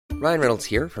Ryan Reynolds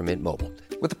here from Mint Mobile.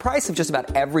 With the price of just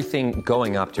about everything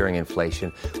going up during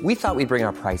inflation, we thought we'd bring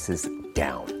our prices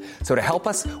down. So to help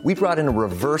us, we brought in a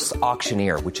reverse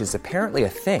auctioneer, which is apparently a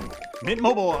thing. Mint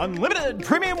Mobile Unlimited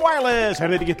Premium Wireless. How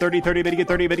to get 30, 30, bit to get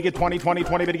 30, bit to get 20, 20,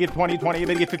 20, bit to get 20, 20,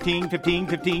 bit to get 15, 15,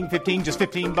 15, 15, just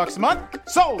 $15 a month?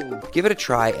 Sold! Give it a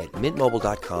try at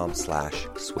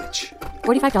mintmobile.com/switch.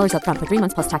 $45 up front for 3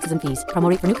 months plus taxes and fees. Promo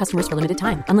rate for new customers for limited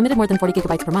time. Unlimited more than 40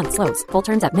 gigabytes per month. Slows full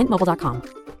terms at mintmobile.com.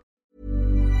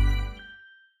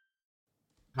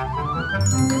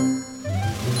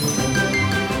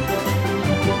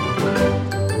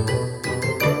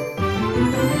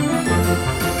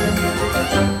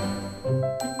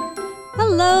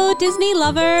 Hello, Disney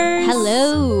lovers.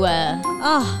 Hello.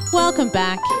 Welcome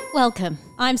back. Welcome.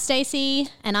 I'm Stacey.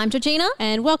 And I'm Georgina.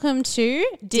 And welcome to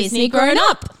Disney Grown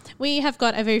Up. We have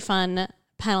got a very fun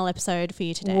panel episode for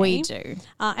you today. We do.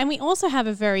 And we also have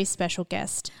a very special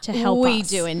guest to help us. We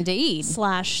do indeed. /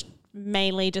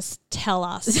 mainly just tell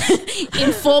us.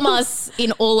 Inform us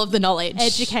in all of the knowledge.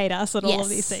 Educate us on all of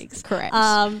these things. Correct.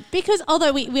 Because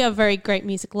although we are very great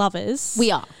music lovers.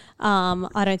 We are.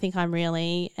 I don't think I'm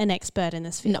really an expert in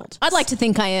this field. No, I'd like to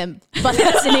think I am, but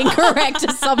that's an incorrect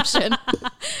assumption.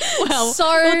 Well, so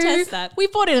we'll test that. We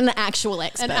brought in an actual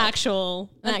expert. An actual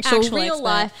real expert.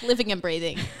 life, living and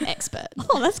breathing expert.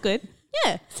 Oh, that's good.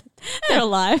 Yeah. They're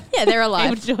alive. Yeah, they're alive.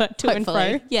 Able to do a to and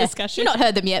fro discussion. You've not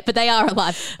heard them yet, but they are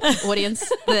alive, audience.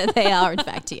 They are, in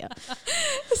fact, here.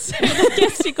 So the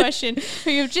guest in question,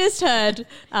 who you've just heard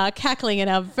cackling at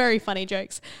our very funny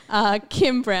jokes,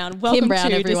 Kim Brown. Welcome Brown,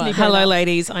 to everyone. Disney Grown Hello, Up.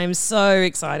 ladies. I'm so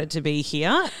excited to be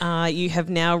here. You have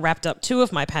now wrapped up two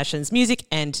of my passions, music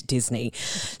and Disney.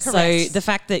 Correct. So the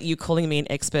fact that you're calling me an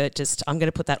expert, I'm going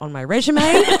to put that on my resume.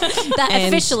 That and-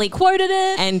 officially quoted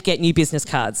it. And get new business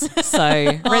cards. So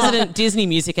resident Disney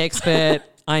music expert,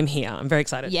 I'm here. I'm very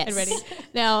excited. Yes. And ready.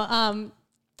 Now,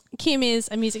 Kim is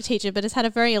a music teacher, but has had a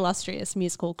very illustrious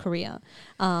musical career,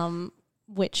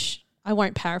 which I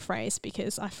won't paraphrase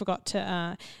because I forgot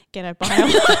to get a bio.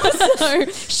 So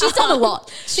she's done a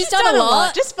lot. She's done a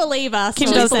lot. Just believe us. Kim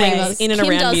when does we say things in and Kim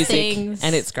around does music, things.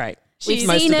 and it's great. We've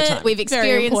Most seen of the it. time. We've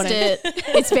Very experienced it.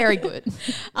 It's very good.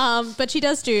 But she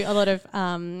does do a lot of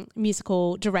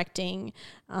musical directing,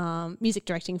 music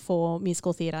directing for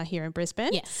musical theatre here in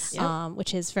Brisbane. Yes.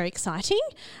 Which is very exciting.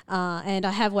 And I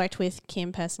have worked with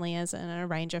Kim personally as an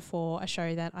arranger for a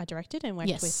show that I directed and worked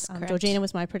Yes, with correct. Georgina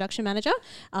was my production manager.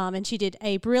 And she did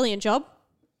a brilliant job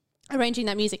arranging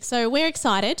that music. So we're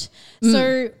excited.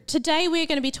 So today we're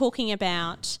going to be talking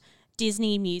about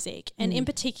Disney music and in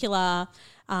particular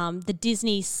the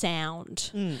Disney sound.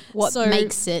 What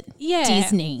makes it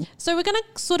Disney? So we're going to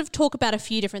sort of talk about a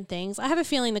few different things. I have a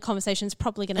feeling the conversation's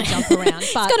probably going to jump around. But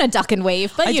It's going to duck and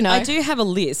weave, but you know. I do have a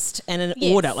list and an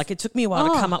Yes. order. Like it took me a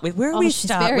while to come up with where do we she's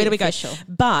start? very Where do we official. go?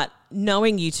 But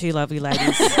knowing you two lovely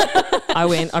ladies,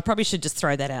 I probably should just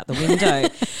throw that out the window.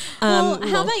 well,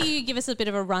 how about you give us a bit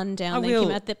of a rundown I then, Kim,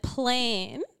 will. at the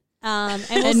plan.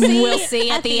 And we'll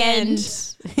see at the end.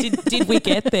 Did we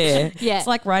get there? Yeah. It's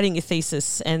like writing your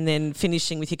thesis and then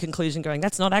finishing with your conclusion going,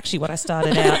 that's not actually what I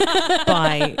started out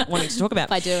by wanting to talk about.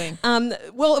 By doing.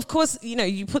 Well, of course,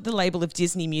 you put the label of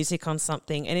Disney music on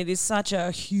something and it is such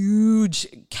a huge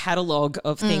catalogue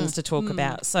of things to talk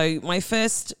about. So my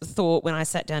first thought when I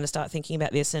sat down to start thinking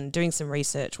about this and doing some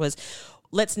research was,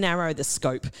 let's narrow the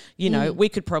scope. We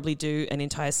could probably do an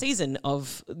entire season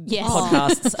of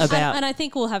podcasts about. and I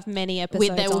think we'll have many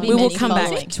episodes. there will on be we it. will many come back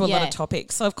following. to a lot Yeah. of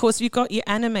topics. So, of course, you've got your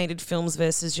animated films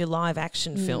versus your live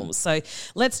action films. So,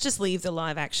 let's just leave the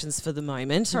live actions for the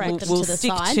moment. Correct. We'll To the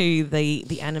stick side. to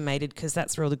the animated because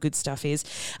that's where all the good stuff is.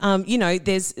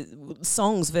 There's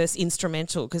songs versus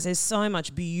instrumental because there's so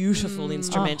much beautiful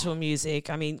instrumental music.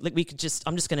 I mean, like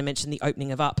I'm just going to mention the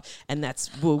opening of Up, and that's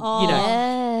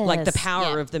like the power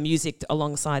of the music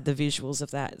alongside the visuals of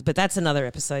that. But that's another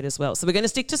episode as well. So we're going to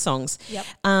stick to songs. Yep.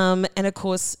 And of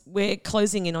course, we're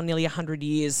closing in on nearly 100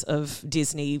 years of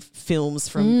Disney films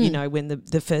from, when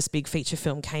the first big feature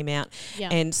film came out. Yeah.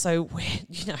 And so,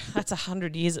 that's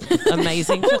 100 years.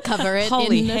 Amazing. We'll cover it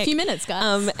Holy in heck. a few minutes,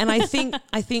 guys. And I think,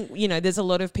 there's a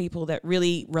lot of people that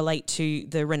really relate to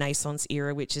the Renaissance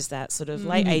era, which is that sort of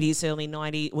late 80s, early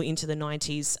 90s, or into the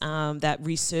 90s, that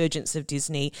resurgence of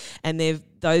Disney. And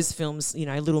those films,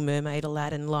 Little Mermaid,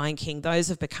 Aladdin, Lion King, those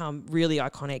have become really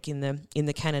iconic in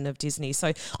the canon of Disney.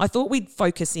 So I thought we'd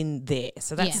focus in there.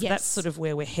 So that's sort of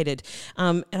where we're headed.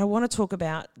 And I want to talk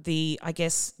about the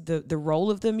role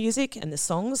of the music and the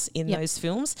songs in those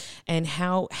films and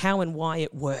how and why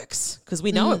it works. Because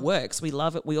we know it works. We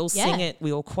love it. We all sing it.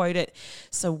 We all quote it.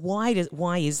 So why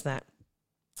is that?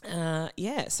 So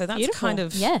that's Beautiful. kind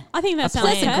of I think that sounds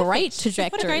That's a perfect. great What a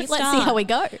trajectory. great Let's start. see how we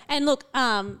go. And look,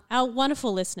 our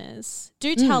wonderful listeners,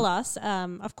 do tell us,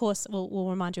 of course, we'll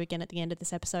remind you again at the end of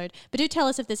this episode, but do tell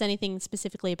us if there's anything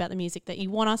specifically about the music that you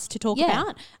want us to talk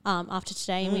about after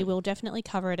today, and we will definitely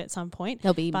cover it at some point.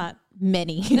 There'll be but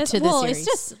many to the series. it's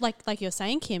just like you're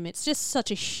saying, Kim, it's just such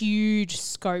a huge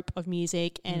scope of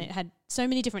music, and it had so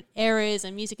many different eras,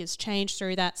 and music has changed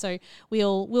through that. So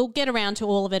we'll get around to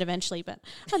all of it eventually. But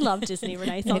I love Disney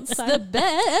Renaissance. It's so the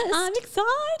best. I'm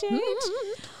excited.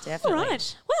 Definitely. All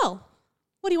right. Well,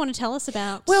 what do you want to tell us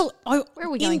about? Well, Where are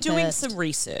we in going doing first? some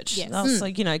research, Yes.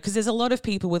 also, because there's a lot of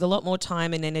people with a lot more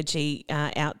time and energy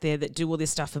out there that do all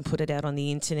this stuff and put it out on the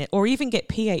internet, or even get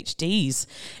PhDs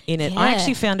in it. I Yeah.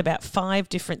 actually found about 5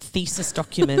 different thesis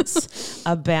documents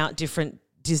about different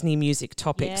Disney music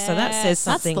topics. So that says Yes.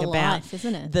 That's something the about life,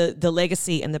 isn't it? the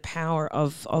legacy and the power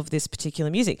of this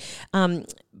particular music.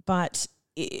 But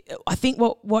I think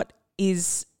what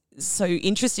is so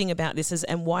interesting about this is,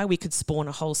 and why we could spawn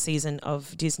a whole season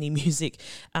of Disney music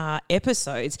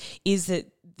episodes, is that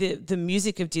the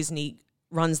music of Disney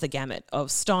runs the gamut of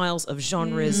styles, of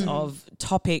genres, of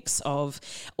topics, of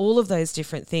all of those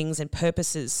different things and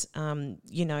purposes, and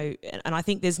I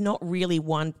think there's not really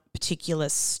one particular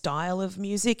style of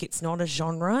music. It's not a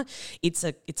genre. It's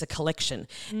a collection.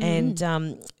 And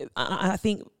I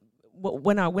think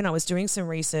when I was doing some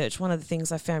research, one of the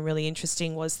things I found really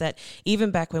interesting was that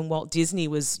even back when Walt Disney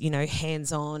was,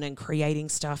 hands-on and creating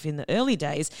stuff in the early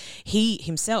days, he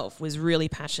himself was really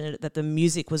passionate that the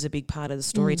music was a big part of the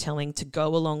storytelling to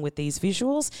go along with these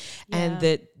visuals, and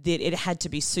that it had to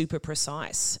be super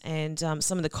precise. And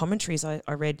some of the commentaries I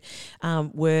read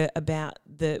were about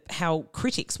how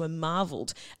critics were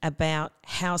marveled about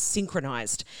how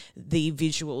synchronized the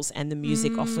visuals and the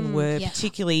music often were,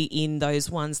 particularly in those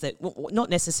ones that not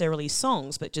necessarily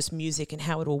songs, but just music and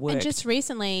how it all worked. And just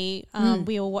recently,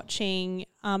 we were watching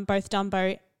both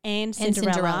Dumbo and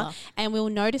Cinderella, and we were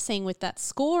noticing with that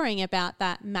scoring about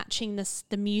that matching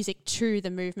the music to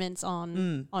the movements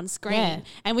on screen. Yeah.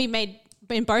 And we made,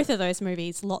 in both of those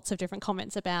movies, lots of different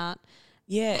comments about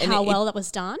and how well that was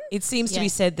done. It seems to be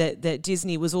said that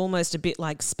Disney was almost a bit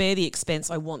like, spare the expense,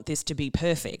 I want this to be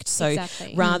perfect. So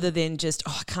Exactly. rather than just,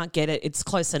 I can't get it, it's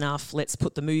close enough, let's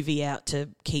put the movie out to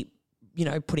keep,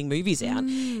 putting movies out.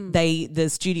 The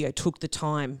studio took the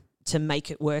time to make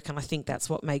it work, and I think that's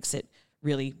what makes it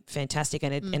really fantastic,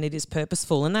 and it is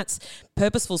purposeful. And that's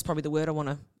purposeful is probably the word I want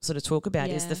to sort of talk about,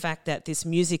 is the fact that this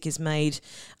music is made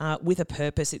with a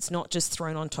purpose. It's not just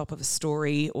thrown on top of a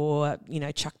story or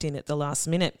chucked in at the last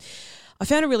minute. I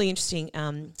found a really interesting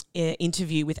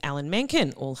interview with Alan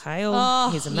Menken. All hail.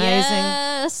 He's amazing.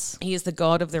 Yes. He is the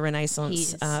god of the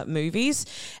Renaissance movies.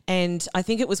 And I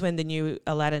think it was when the new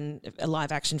Aladdin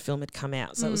live action film had come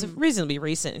out. So it was reasonably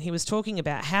recent. And he was talking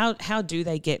about how do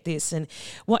they get this? And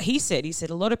what he said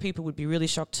a lot of people would be really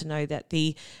shocked to know that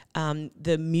the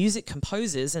music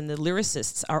composers and the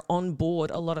lyricists are on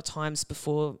board a lot of times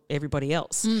before everybody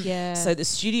else. Yeah. So the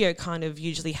studio kind of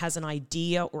usually has an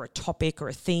idea or a topic or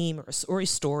a theme or a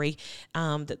story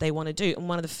that they want to do. And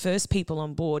one of the first people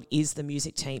on board is the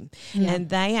music team. And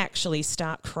they actually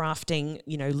start crafting,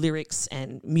 lyrics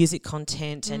and music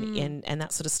content and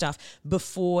that sort of stuff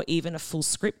before even a full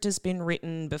script has been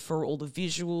written, before all the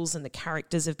visuals and the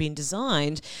characters have been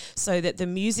designed, so that the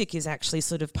music is actually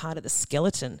sort of part of the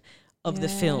skeleton of the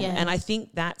film. Yeah. And I think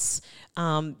that's,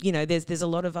 there's a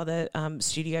lot of other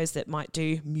studios that might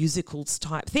do musicals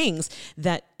type things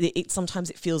that sometimes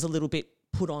it feels a little bit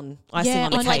put on icing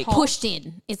on a It's cake. like pushed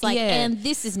in. It's like, Yeah. and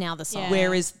this is now the song. Yeah.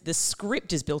 Whereas the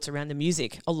script is built around the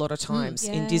music a lot of times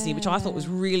in Disney, which I thought was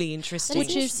really interesting. That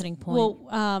is an interesting point.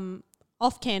 Well,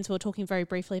 off cans, we were talking very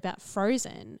briefly about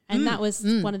Frozen, and that was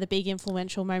one of the big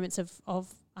influential moments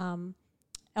of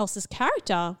Elsa's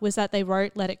character, was that they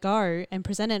wrote "Let It Go" and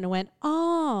presented it and went,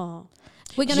 "Oh,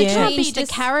 We're going to Yeah. change the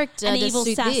character an to evil,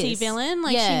 suit sassy this. villain.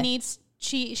 Like Yeah. she needs,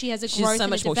 she has a She's growth so and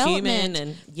much a more development."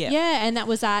 human, and and that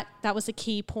was a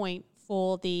key point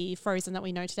for the Frozen that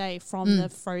we know today, from the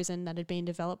Frozen that had been in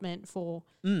development for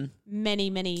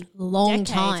many Long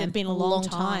decades. time. It had been a long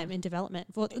time in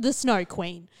development for the Snow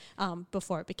Queen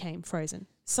before it became Frozen.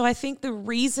 So I think the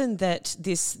reason that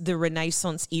the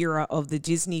Renaissance era of the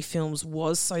Disney films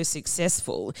was so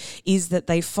successful is that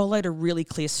they followed a really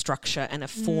clear structure and a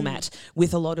format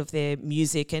with a lot of their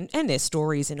music and their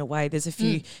stories in a way. There's a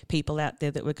few people out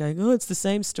there that were going, oh, it's the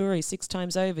same story 6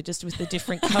 times over, just with the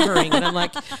different covering. And I'm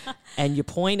like, and your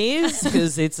point is,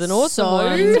 because it's an awesome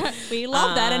one. We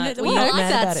love that, and we We not like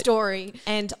mad that about it. story.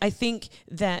 And I think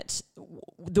that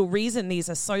the reason these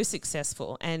are so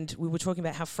successful, and we were talking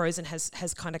about how Frozen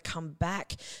has kind of come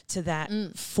back to that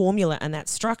formula and that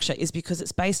structure, is because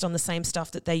it's based on the same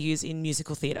stuff that they use in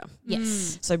musical theatre.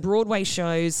 Yes. So Broadway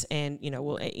shows and,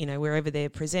 wherever they're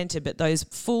presented, but those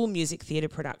full music theatre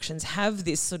productions have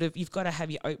this sort of, you've got to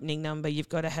have your opening number, you've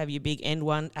got to have your big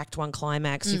act one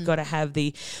climax, you've got to have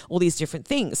all these different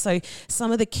things. So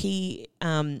some of the key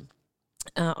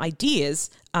ideas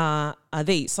are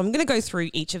these. So I'm going to go through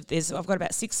each of these. I've got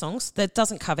about 6 songs. That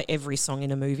doesn't cover every song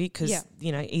in a movie because,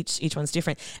 each one's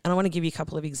different. And I want to give you a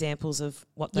couple of examples of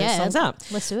what those songs are.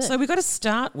 Let's do it. So we've got to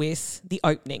start with the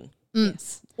opening.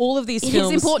 Yes. All of these It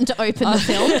films. is important to open the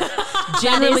film.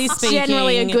 Generally that is speaking.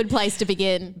 generally a good place to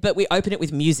begin. But we open it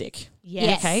with music.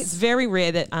 Yes. Okay. It's very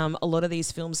rare that a lot of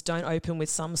these films don't open with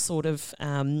some sort of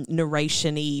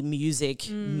narration-y music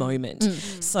moment.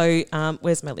 So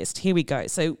where's my list? Here we go.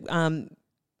 So,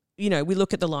 we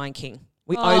look at The Lion King.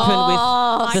 We open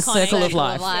with The Circle of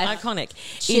Life. Iconic.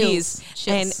 Chills. It is.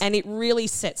 Chills. And it really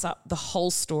sets up the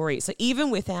whole story. So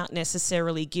even without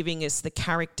necessarily giving us the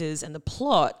characters and the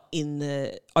plot in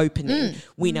the opening,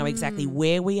 we know exactly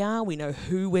where we are. We know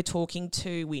who we're talking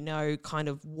to. We know kind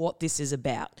of what this is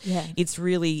about. Yeah. It's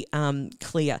really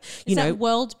clear. It's that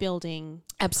world building.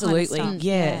 Absolutely. Kind of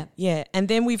stuff. Yeah. And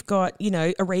then we've got,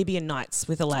 Arabian Nights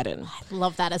with Aladdin.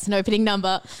 Love that as an opening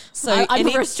number. So I'm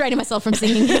restraining myself from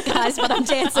singing it, guys, but I'm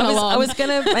dancing along. I was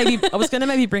gonna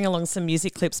maybe bring along some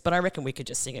music clips, but I reckon we could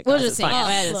just sing it. We'll guys. just sing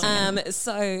it.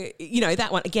 So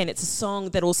that one again, it's a song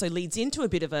that also leads into a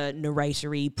bit of a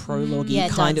narratory, prologue-y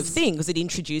kind of thing because it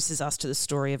introduces us to the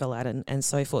story of Aladdin and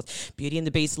so forth. Beauty and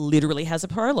the Beast literally has a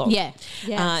prologue. Yeah.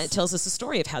 Yes. It tells us the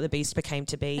story of how the Beast became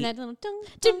to be. And that little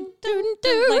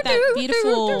like that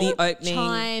beautiful the opening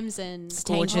chimes and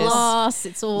gorgeous. Glass,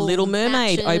 it's all Little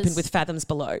Mermaid matches. opened with Fathoms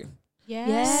Below.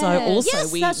 yeah. So also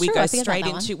Yes, we that's true. go I forget straight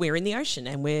about that into we're in the ocean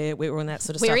and we're on that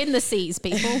sort of We're stuff. in the seas,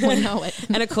 people. We know it.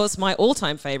 And of course, my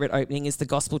all-time favorite opening is the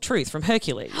Gospel Truth from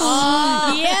Hercules.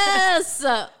 Yes.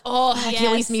 Hercules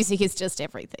Yes. music is just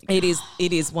everything.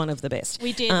 It is one of the best.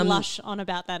 We did lush on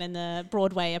about that in the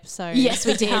Broadway episode. Yes,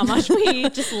 we did. How much we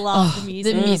just love the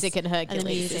music. The music at Hercules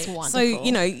music. is wonderful. So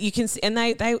you can see, and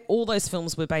they all those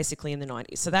films were basically in the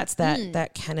 90s. So that's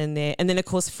that canon there. And then of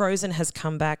course Frozen has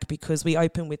come back because we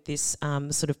open with this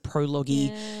sort of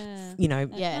prologue-y, the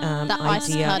Ice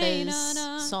idea.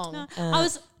 Cutters song. I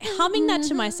was humming that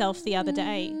to myself the other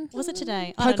day. Was it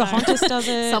today? I don't know. Pocahontas does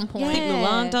it. Some point. I think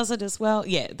Mulan does it as well.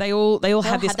 Yeah, they all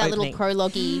have this that opening. little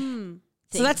prologue-y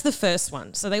So that's the first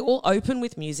one. So they all open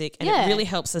with music, and Yeah. it really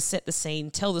helps us set the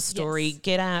scene, tell the story,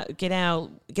 get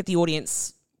the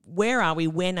audience. Where are we?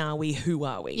 When are we? Who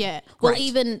are we? Yeah. Well, Great.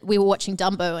 even we were watching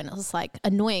Dumbo and it was like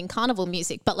annoying carnival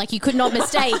music, but like you could not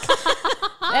mistake.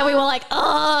 And we were like,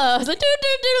 oh, it's like, do.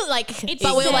 Like,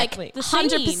 but we were like, Exactly.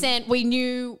 100% we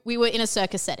knew we were in a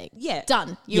circus setting. Yeah.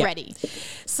 Done. You're Yeah. ready.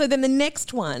 So then the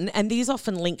next one, and these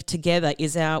often link together,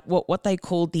 is our what they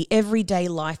call the everyday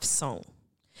life song.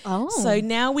 Oh. So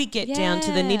now we get down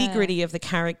to the Yeah. nitty gritty of the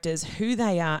characters, who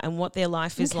they are, and what their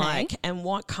life is like, and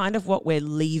what we're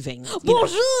leaving.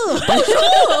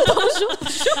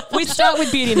 We start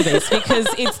with Beauty and the Beast because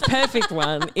it's the perfect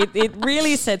one. It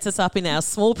really sets us up in our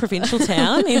small provincial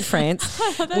town in France.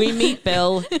 We meet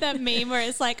Belle. That meme where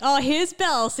it's like, oh, here's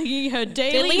Belle singing her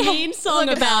daily mean song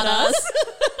about us.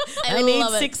 I need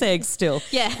 6 eggs still.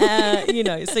 Yeah.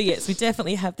 So yes, we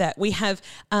definitely have that. We have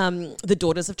the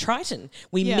Daughters of Triton.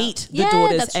 We meet the Yeah,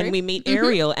 daughters that's and true. we meet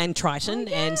Ariel and Triton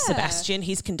and Sebastian.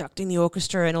 He's conducting the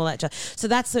orchestra and all that. So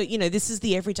that's this is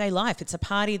the everyday life. It's a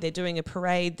party. They're doing a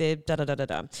parade. They're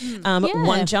da-da-da-da-da.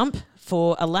 One Jump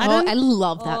for Aladdin. I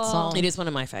love that song. It is one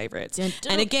of my favorites.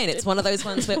 And again, it's one of those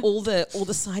ones where all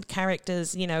the side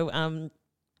characters,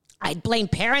 I blame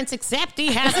parents except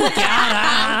he hasn't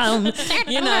got them.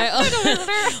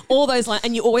 All those lines.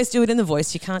 And you always do it in the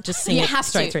voice. You can't just sing You it have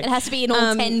straight to. through. It has to be in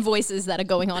all 10 voices that are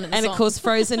going on in the And song. of course,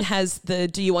 Frozen has the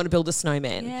Do You Want to Build a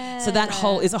Snowman? So that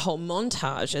is a whole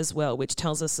montage as well, which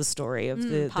tells us the story of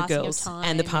the passing of girls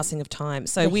and the time. passing of time.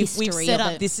 So we've history set of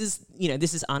up, it. this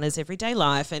is Anna's everyday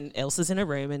life and Elsa's in a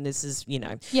room and this is,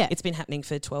 it's been happening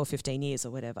for 12, 15 years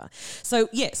or whatever. So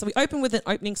so we open with an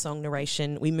opening song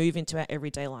narration. We move into our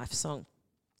everyday life song.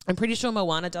 I'm pretty sure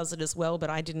Moana does it as well, but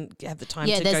I didn't have the time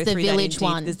to go there's through the that village in deep.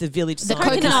 one. There's the village The song.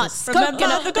 coconuts. Remember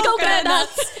the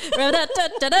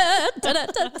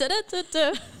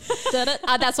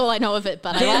That's all I know of it,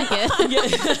 but I like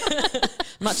it.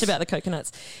 much about the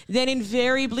coconuts. Then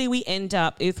invariably we end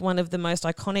up with one of the most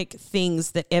iconic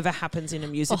things that ever happens in a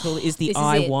musical is the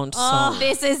I Want song.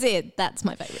 This is it. That's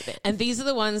my favourite bit. And these are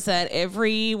the ones that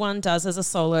everyone does as a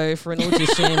solo for an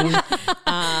audition.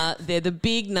 They're the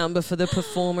big number for the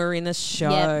performer in a show.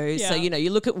 Yep. So, you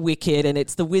look at Wicked and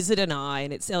it's The Wizard and I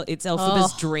and it's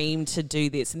Elphaba's dream to do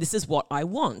this and this is what I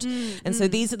want. And so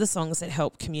these are the songs that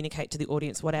help communicate to the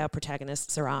audience what our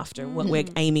protagonists are after and what we're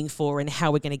aiming for and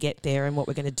how we're going to get there and what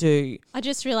we're going to do. I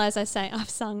just realised I've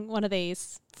sung one of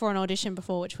these for an audition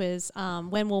before, which was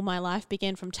When Will My Life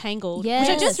Begin from Tangled, Yes.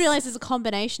 which I just realised is a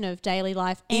combination of Daily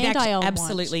Life and I Want.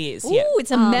 Absolutely is. Ooh, Yeah.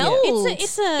 it's a meld.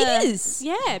 It is.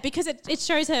 Yeah, because it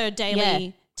shows her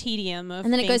daily tedium of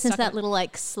And then it being goes into stuck that little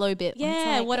like slow bit. where it's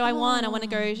yeah, like, what do I want? I want to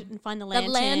go and find the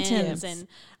lanterns. lanterns.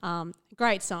 And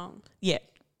great song. Yeah.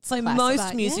 So Classic.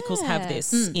 most musicals have Yeah.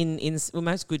 this well,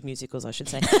 most good musicals, I should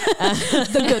say.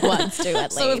 The good ones do at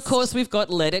least. So of course we've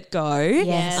got Let It Go.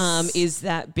 Yes. Is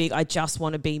that big? I just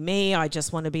want to be me. I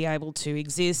just want to be able to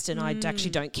exist, and I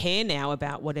actually don't care now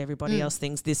about what everybody else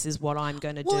thinks. This is what I'm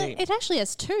going to Well, do. it actually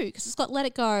has two because it's got Let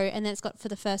It Go and then it's got For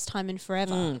the First Time in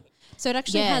Forever. So it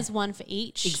actually Yeah. has one for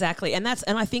each. Exactly, and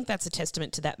I think that's a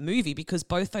testament to that movie because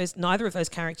neither of those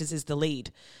characters is the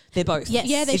lead. They're both. Yes.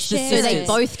 Yeah, they It's the share. So they sisters.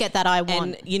 both get that I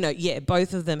want. And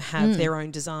both of them have their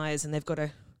own desires, and they've got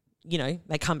to,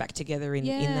 they come back together in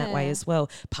that way Yeah. as well.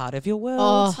 Part of your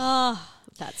world. Oh,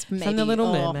 That's maybe The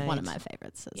Little Mermaid. one of my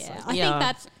favorites. It's yeah. like-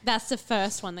 I think that's the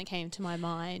first one that came to my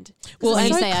mind. Well, When and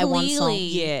you so say I want song.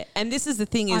 Yeah, and this is the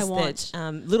thing I is want.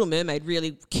 that Little Mermaid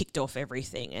really kicked off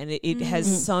everything, and it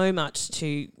has so much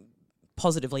to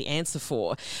positively answer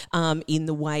for in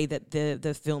the way that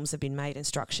the films have been made and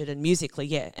structured and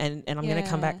musically, and I'm going to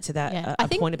come back to that Yeah. a I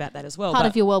think point about that as well. Part but-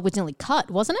 of Your World was nearly cut,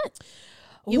 wasn't it?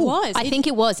 It was. I think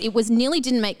it was. It was nearly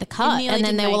didn't make the cut, nearly and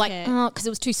then didn't they were like, make it. oh, because it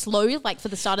was too slow, like for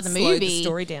the start of the slowed movie. the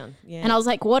story down. Yeah. And I was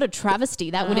like, what a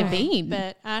travesty that would have been.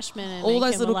 But Ashman and all those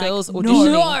Menken little were girls like,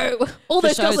 auditioning. No, all for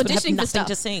those girls shows but have auditioning for nothing stuff.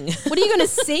 to sing. What are you going to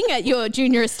sing at your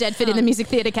junior Stedford in the music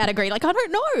theatre category? Like, I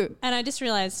don't know. And I just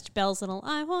realised Belle's little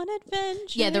I Want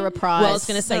Adventure. Yeah, the reprise. Well, I was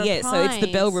going to say, The so it's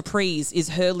the Belle reprise. reprise is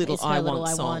her little It's her I little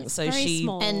Want I song. Want. So Very she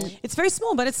small. And it's very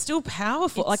small, but it's still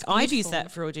powerful. It's Like I've used beautiful.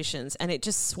 that for auditions, and it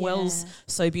just swells Yeah.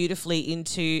 so beautifully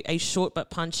into a short but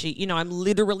punchy. I'm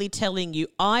literally telling you,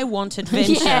 I want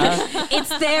adventure. yeah, it's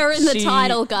there in the to-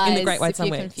 title, guys. in the Great White if you're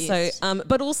Somewhere. confused. So,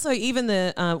 but also even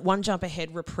the One Jump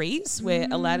Ahead reprise, where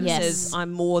Aladdin Yes. says,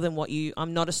 "I'm more than what you.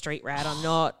 I'm not a street rat. I'm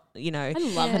not. I love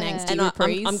an Yeah. angsty And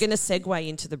reprise. I'm going to segue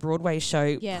into the Broadway show,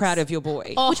 Yes. Proud of Your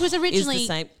Boy. which was originally is the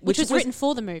same, which was written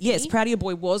for the movie. Yes, Proud of Your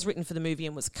Boy was written for the movie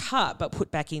and was cut, but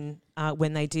put back in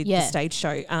when they did the Yeah. stage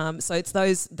show. So it's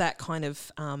that kind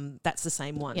of that's the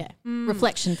same one. Yeah,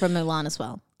 reflection from Mulan as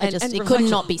well. And it could reflection.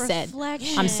 not be said.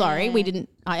 Reflection. I'm sorry, we didn't.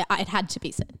 It had to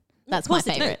be said. That's my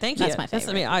favorite. No, thank you. That's my That's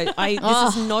favorite.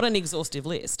 this is not an exhaustive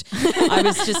list. I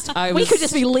was We could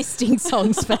just be listing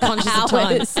songs for conscious of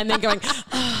time hours. and then going,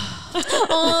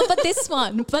 Oh, but this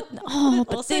one. But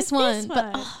Also this one.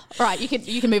 But right,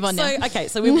 you can move on now. So okay,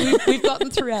 so we've gotten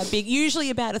through our big. Usually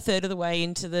about a third of the way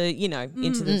into the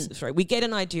into the story, we get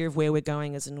an idea of where we're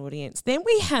going as an audience. Then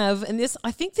we have, and this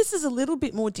I think this is a little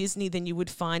bit more Disney than you would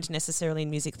find necessarily in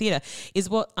music theatre, is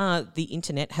what the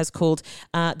internet has called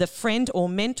the friend or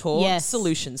mentor Yes.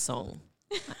 solution song.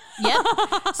 Yeah,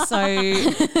 So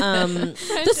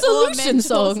the solution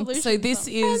song. so this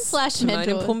is slash Timon and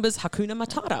mentor. Pumbaa's Hakuna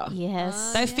Matata.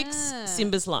 Yes. They fix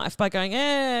Simba's life by going,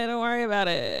 don't worry about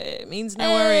it. It means no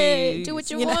Hey, worries. do what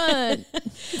you know? want.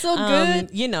 It's all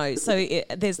good. So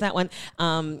there's that one.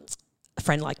 A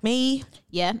Friend Like Me,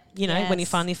 Yeah. when he Yes.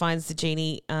 finally finds the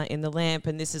genie in the lamp,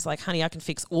 and this is like, honey, I can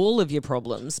fix all of your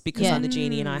problems because Yeah. I'm the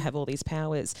genie and I have all these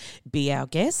powers. Be Our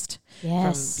Guest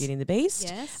Yes. from Beauty and the Beast.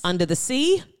 Yes. Under the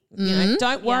Sea.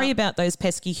 Don't worry about those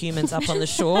pesky humans up on the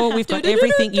shore. We've got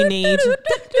everything you need.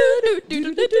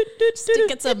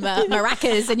 Get some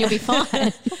maracas and you'll be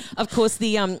fine. Of course,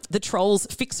 the Trolls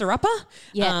Fixer Upper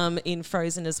Yeah. in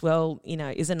Frozen as well,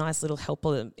 is a nice little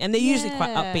helper. And they're usually quite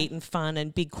Yeah. upbeat and fun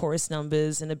and big chorus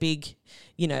numbers and a big,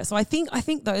 so I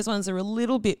think those ones are a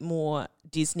little bit more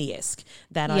Disney-esque,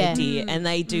 that Yeah. idea. And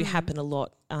they do happen a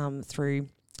lot through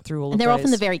all of And they're those.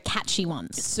 often the very catchy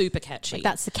ones. super catchy.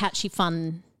 That's the catchy,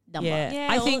 fun number. yeah. Yeah,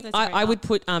 I all of think those are very I would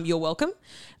put You're Welcome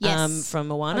Yes. from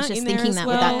Moana I was just in there thinking as that.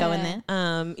 well. Would that go in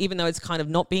there? Even though it's kind of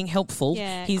not being helpful.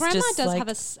 Yeah, He's Grandma just does like, have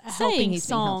a saying helping he's being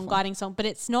song, helpful. guiding song, but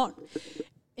it's not.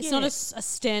 It's not a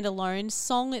standalone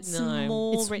song. It's No.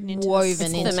 more It's written into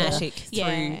woven the into- thematic through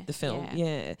Yeah, the film.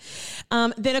 yeah. Yeah.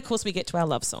 Then of course we get to our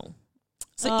love song.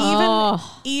 So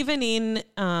even in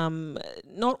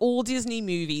not all Disney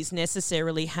movies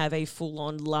necessarily have a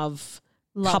full-on love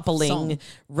coupling song.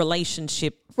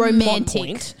 Relationship Romantic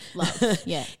point. love.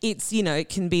 Yeah. It's, it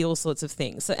can be all sorts of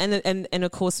things. So and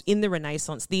of course in the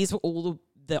Renaissance, these were all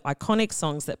the iconic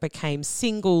songs that became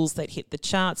singles that hit the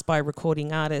charts by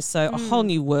recording artists. So A Whole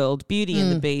New World, Beauty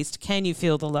and the Beast, Can You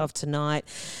Feel the Love Tonight?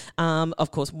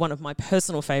 Of course, one of my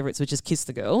personal favorites, which is Kiss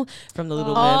the Girl from The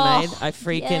Little Mermaid. I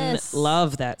freaking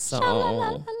love that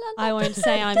song. I won't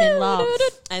say I'm in love.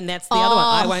 And that's the other one.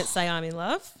 I Won't Say I'm in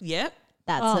Love. Yep.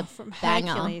 That's From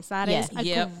banger. Hercules. That is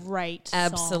a great song.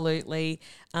 Absolutely.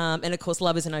 And of course,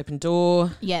 Love is an Open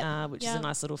Door, which is a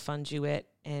nice little fun duet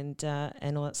and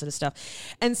all that sort of stuff.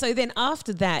 And so then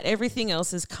after that, everything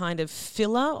else is kind of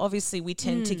filler. Obviously, we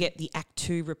tend to get the Act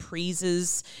 2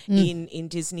 reprises in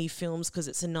Disney films because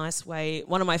it's a nice way.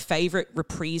 One of my favourite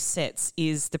reprise sets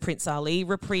is the Prince Ali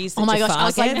reprise that Oh my Jafar gosh, I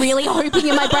was like gets. really hoping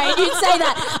in my brain you'd say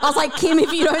that. I was like, Kim,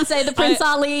 if you don't say the Prince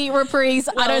Ali reprise,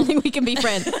 I don't think we can be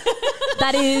friends.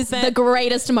 That is the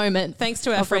greatest moment. Thanks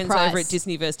to our of friends reprise. over at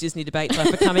Disney vs. Disney Debates, I'm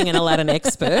becoming an Aladdin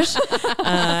expert,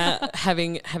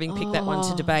 having picked that one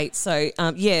to debate. So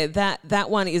that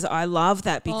one is, I love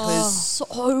that because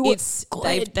it's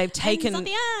they've taken Prince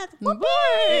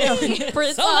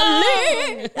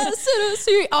Ali. It's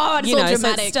all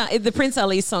dramatic. So the Prince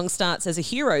Ali song starts as a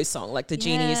hero song, like the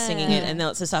genie is singing it and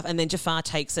that sort of stuff, and then Jafar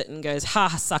takes it and goes, "Ha,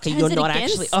 sucker, Turns you're it not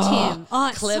against actually." him. Oh,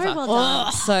 it's clever. so well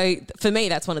done. So for me,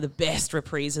 that's one of the best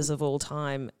reprises of all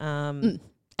time.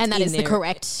 And that in is the there.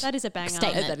 correct That is a banger.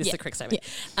 statement. That is the correct statement.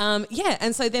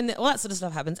 And so then all that sort of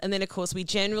stuff happens. And then, of course, we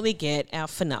generally get our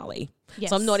finale. Yes.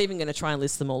 So I'm not even going to try and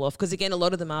list them all off because, again, a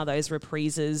lot of them are those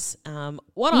reprises.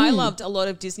 What I loved a lot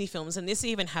of Disney films, and this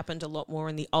even happened a lot more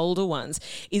in the older ones,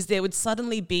 is there would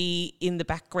suddenly be in the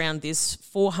background this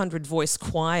 400-voice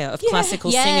choir of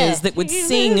classical singers that would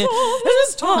sing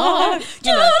this time.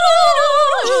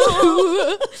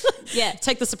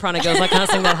 Take the Soprano Girls. I can't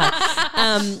sing that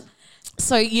high.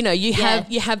 So, you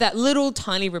have that little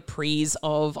tiny reprise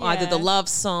of either the love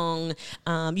song,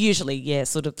 usually,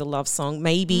 sort of the love song,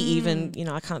 maybe even,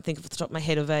 I can't think off the top of my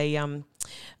head of a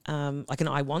like an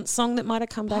I Want song that might have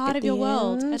come back Part at of the your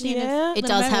world. end. At the end of It Little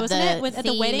does Mermaid, have wasn't the it? At the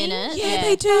theme wedding. in it. Yeah,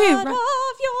 they do. Part of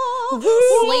your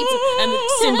Sleep And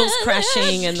cymbals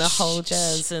crashing and the whole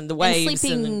jazz and the waves. and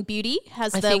Sleeping Beauty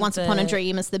has I the think Once Upon a the-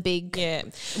 Dream as the big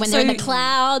when So- they're in the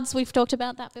clouds. We've talked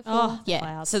about that before.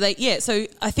 Clouds. So so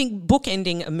I think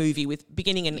bookending a movie with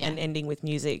beginning and ending with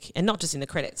music, and not just in the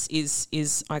credits, is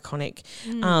iconic.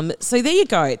 So there you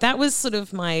go. That was sort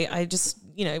of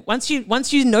once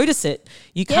you notice it,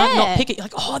 you can't not pick it. You're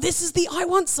like, oh, this is the I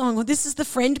Want song, or this is the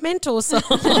Friend Mentor song.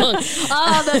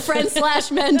 The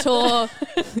friend/mentor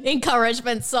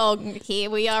encouragement song. Here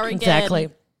we are again. Exactly.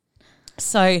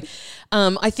 So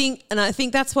I think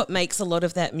that's what makes a lot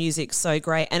of that music so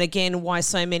great. And again, why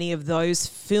so many of those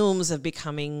films are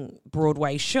becoming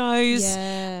Broadway shows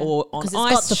or on Because it's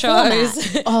ice got the shows.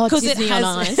 format. Oh, 'Cause it Disney on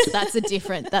has- Ice.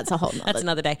 That's a whole nother. That's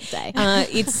another day. day.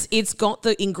 It's got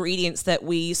the ingredients that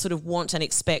we sort of want and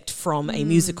expect from a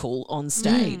musical on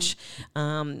stage.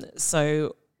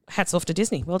 So hats off to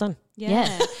Disney. Well done. Yeah.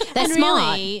 They're and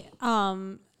smart. really,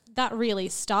 that really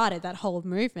started that whole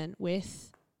movement with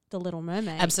The Little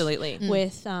Mermaid. Absolutely.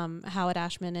 With Howard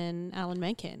Ashman and Alan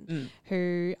Menken,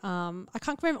 who I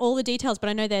can't remember all the details, but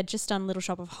I know they'd just done Little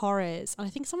Shop of Horrors, and I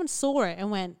think someone saw it and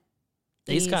went,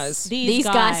 These guys. These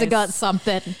guys have got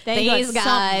something. These got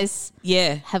guys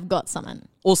Yeah. have got something.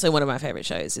 Also, one of my favourite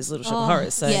shows is Little Shop of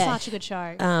Horrors. So Such a good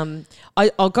show.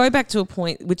 I'll go back to a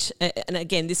point which, and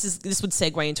again, this would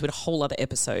segue into a whole other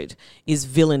episode, is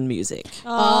villain music.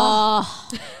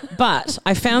 But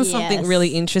I found something Yes. really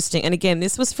interesting, and again,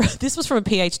 this was from a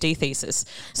PhD thesis,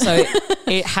 so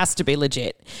it has to be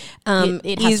legit.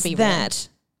 It has is to be that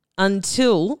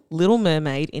until Little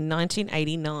Mermaid in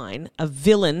 1989, a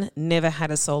villain never had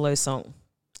a solo song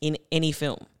in any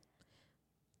film.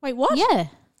 Wait, what? Yeah.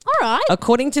 All right.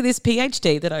 According to this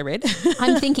PhD that I read.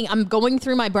 I'm going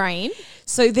through my brain.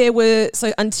 So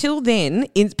until then,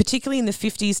 particularly in the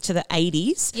 50s to the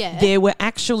 80s, there were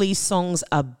actually songs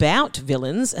about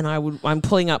villains, and I'm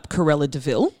pulling up Cruella de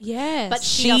Vil. Yes. But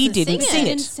She doesn't didn't sing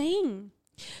didn't it. sing.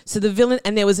 So the villain,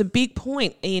 and there was a big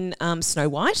point in Snow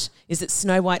White, is that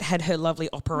Snow White had her lovely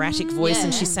operatic voice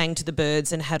and she sang to the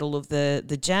birds and had all of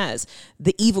the jazz.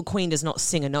 The evil queen does not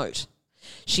sing a note.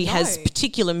 She has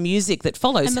particular music that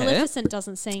follows And her. Maleficent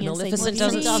doesn't sing. Maleficent and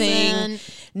doesn't sing.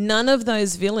 None of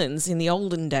those villains in the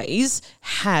olden days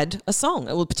had a song,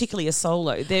 well, particularly a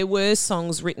solo. There were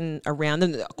songs written around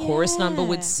them. A chorus number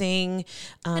would sing.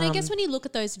 And I guess when you look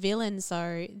at those villains,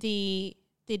 though, the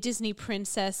Disney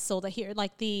princess or the hero,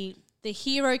 like the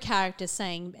hero character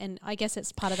saying, and I guess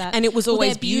it's part of that. And it was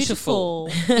always they're beautiful.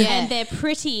 Yeah. And they're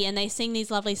pretty and they sing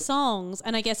these lovely songs.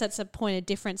 And I guess that's a point of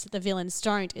difference that the villains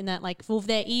don't, in that, like, well,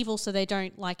 they're evil, so they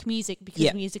don't like music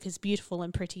because music is beautiful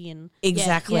and pretty and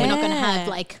Exactly. We're not going to have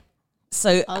like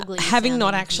So ugly having not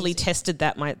sounding actually music. tested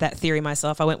that theory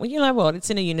myself, I went, well, you know what? It's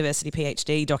in a university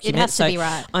PhD document, has to so be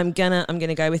right. I'm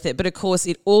gonna go with it. But of course,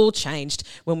 it all changed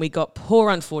when we got "Poor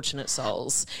Unfortunate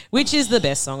Souls," which is the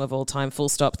best song of all time. Full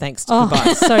stop. Thanks to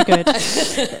goodbye. so good.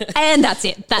 and that's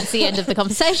it. That's the end of the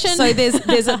conversation. So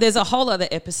there's a whole other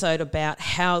episode about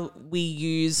how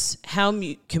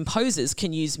composers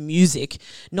can use music,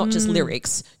 not just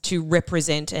lyrics, to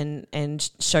represent and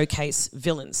showcase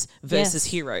villains versus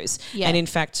heroes. Yeah. And in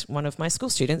fact, one of my school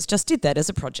students just did that as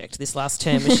a project this last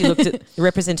term, and she looked at the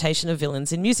representation of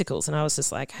villains in musicals, and I was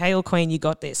just like, "Hail Queen, you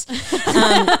got this."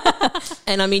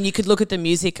 And I mean, you could look at the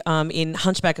music in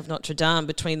Hunchback of Notre Dame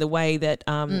between the way that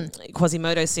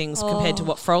Quasimodo sings compared to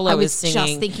what Frollo I was is singing.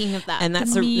 just thinking of that. And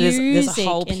that's Music there's a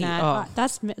whole in piece. that.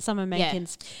 That's some of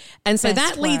Megan's. And so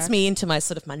best that leads work. me into my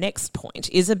next point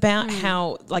is about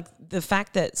how, like, the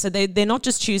fact that they're not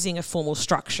just choosing a formal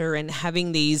structure and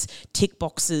having these tick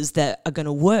boxes that are going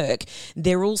to work.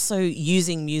 They're also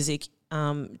using music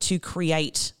to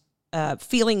create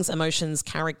feelings, emotions,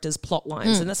 characters, plot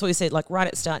lines. And that's what we said, like, right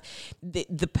at the start,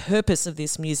 the purpose of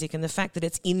this music and the fact that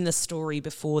it's in the story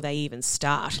before they even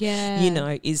start,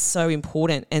 is so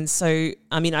important. And so,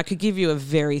 I mean, I could give you a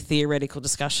very theoretical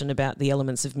discussion about the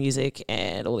elements of music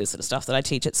and all this sort of stuff that I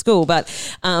teach at school. But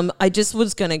I just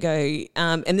was going to go,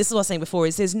 and this is what I was saying before,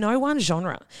 is there's no one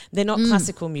genre. They're not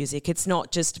classical music. It's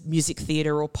not just music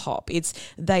theatre or pop.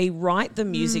 They write the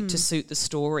music to suit the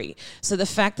story. So the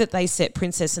fact that they set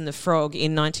Princess and the Frog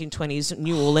in 1920s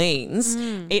New Orleans,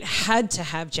 it had to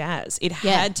have jazz. It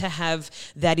had to have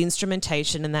that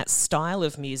instrumentation and that style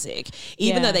of music,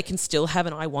 even though they can still have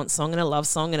an I Want song and a love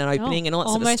song and an opening and all that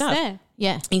sort of almost stuff. there.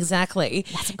 yeah. Exactly.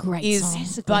 That's a great song.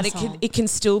 It's a But good song. it can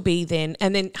still be then,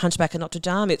 and then Hunchback of Notre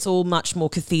Dame, it's all much more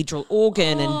cathedral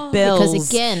organ and bells. Because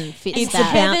again, fits It's that.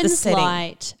 about the Heaven's setting.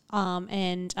 Light, One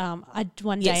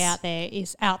Day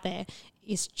Yes. Out there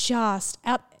is just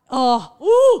out.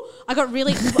 I got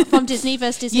really from Disney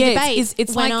versus Disney Yeah, debate.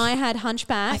 it's when like- I had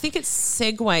Hunchback. I think it's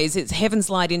segues. It's Heaven's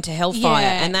Light into Hellfire,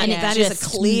 Yeah, and and it that is a just-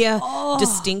 clear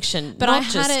distinction. but not I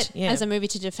had just, it as a movie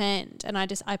to defend, and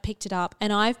I picked it up,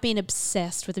 and I've been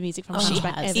obsessed with the music from She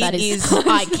Hunchback. has. ever That is, is-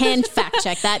 I can fact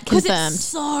check that. because Confirmed. it's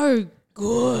so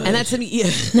good. and that's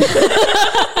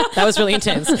that was really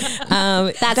intense.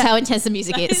 That's how intense the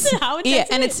music is. How Yeah, intense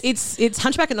and it is. it's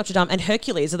Hunchback of Notre Dame and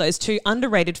Hercules are those two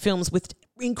underrated films with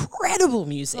incredible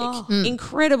music,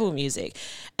 incredible music.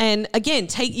 And again,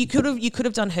 you could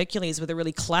have done Hercules with a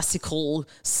really classical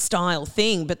style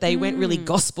thing, but they went really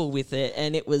gospel with it,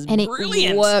 and it was And it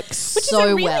brilliant. works Which so is a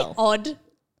really well. odd.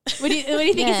 What do you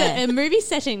think Yeah. is a movie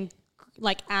set in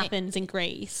like Athens in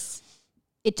Greece?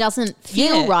 It doesn't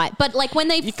feel Yeah. right. But like when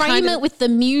they You frame kind it of- with the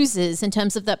muses in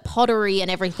terms of the pottery and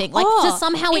everything, like Oh, just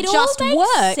somehow it all just makes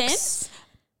works. sense.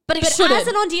 But it But shouldn't. as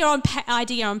an idea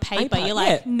on paper, you're like,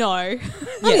 yeah. no. I'm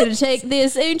going to take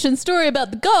this ancient story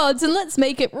about the gods and let's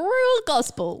make it real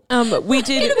gospel. We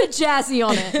did. Get a bit jazzy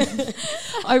on it.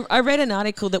 I read an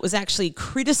article that was actually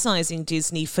criticizing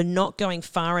Disney for not going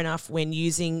far enough when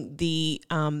using the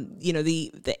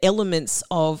elements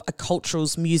of a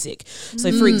cultural's music.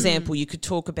 So, for example, you could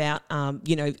talk about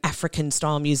African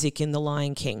style music in The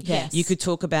Lion King. Yes. You could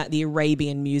talk about the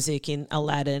Arabian music in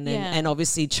Aladdin, Yeah. and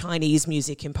obviously Chinese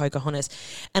music in Pocahontas.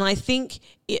 And I think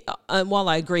while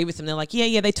I agree with them, they're like,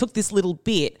 yeah, they took this little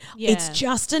bit. Yeah. It's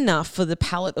just enough for the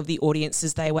palette of the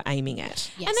audiences they were aiming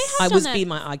at. Yes. And they I have was done be that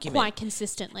my argument. quite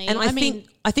consistently. And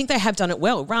I think they have done it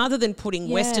well, rather than putting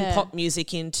Western Yeah. pop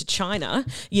music into China,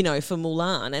 for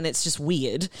Mulan, and it's just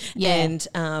weird. Yeah. And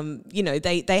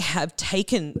they have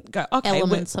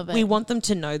Elements of it. we want them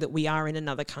to know that we are in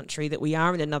another country, that we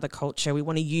are in another culture. We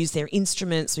want to use their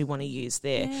instruments. We want to use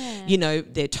their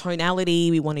their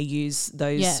tonality. We want to use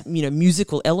those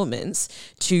musical elements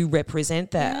to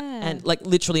represent that. Yeah. And like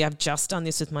literally, I've just done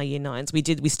this with my year 9s.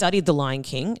 We studied The Lion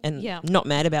King, and Yeah. not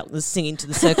mad about the singing to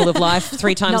the Circle of Life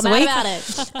 3 times Not a mad week. about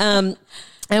it.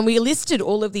 And we listed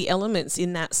all of the elements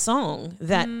in that song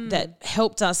that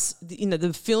helped us.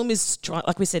 The film is,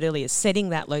 like we said earlier, setting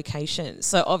that location.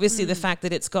 So obviously the fact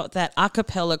that it's got that a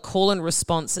cappella call and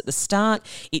response at the start,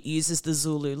 it uses the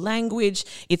Zulu language,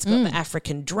 it's got the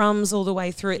African drums all the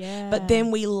way through it. Yeah. But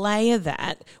then we layer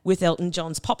that with Elton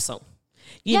John's pop song.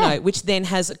 you know, which then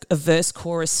has a verse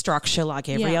chorus structure like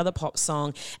every other pop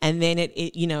song, and then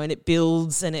it you know, and it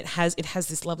builds, and it has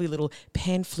this lovely little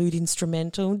pan flute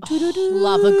instrumental.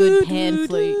 Love a good pan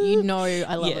flute. You know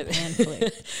I love a pan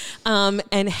flute.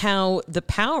 And how the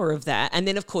power of that, and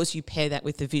then of course you pair that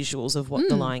with the visuals of what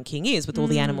The Lion King is, with all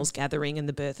the animals gathering and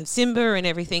the birth of Simba and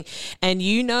everything, and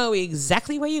you know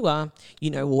exactly where you are, you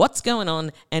know what's going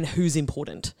on and who's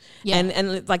important.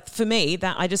 And like for me,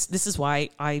 that this is why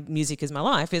music is my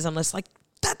life, is I'm just like,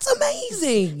 that's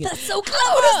amazing. That's so clever.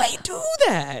 How do they do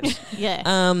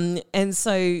that? And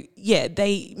so,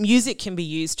 music can be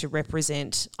used to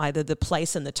represent either the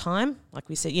place and the time. Like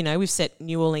we said, you know, we've set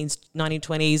New Orleans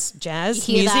 1920s jazz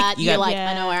you hear music. that, you're like,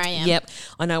 I know where I am. Yep,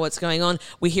 I know what's going on.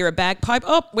 We hear a bagpipe.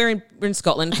 Oh, we're in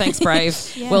Scotland. Thanks, Brave.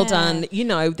 Well done. You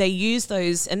know, they use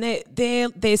those, and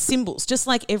they're symbols, just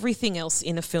like everything else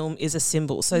in a film is a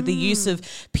symbol. So the use of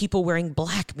people wearing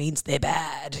black means they're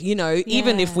bad. You know,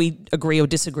 even if we agree or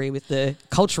disagree with the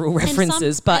cultural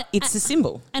references, but it's a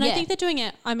symbol. And I think they're doing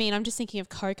it. I mean, I'm just thinking of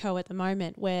Coco at the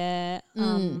moment, where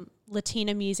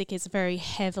Latina music is very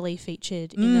heavily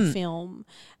featured in the film,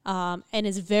 and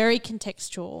is very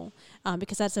contextual,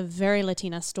 because that's a very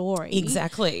Latina story.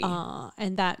 Exactly.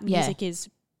 And that music is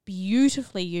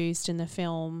beautifully used in the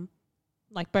film,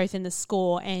 like both in the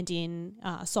score and in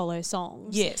solo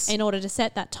songs. Yes. In order to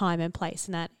set that time and place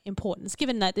and that importance,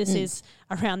 given that this is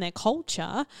around their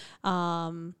culture.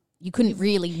 You couldn't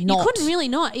really not. You couldn't really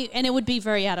not. And it would be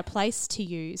very out of place to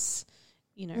use,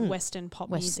 you know, Western pop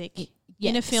music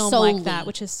in a film like that,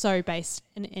 which is so based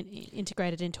and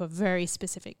integrated into a very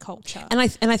specific culture. And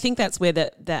I think that's where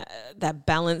that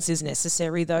balance is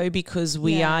necessary, though, because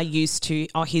we are used to,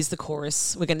 here's the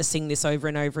chorus, we're going to sing this over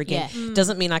and over again.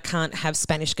 Doesn't mean I can't have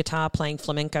Spanish guitar playing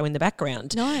flamenco in the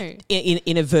background. No.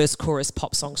 In a verse chorus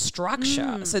pop song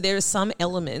structure. So there are some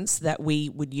elements that we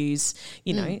would use,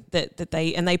 you know, that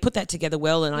they put that together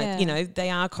well, and you know,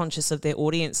 they are conscious of their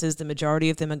audiences. The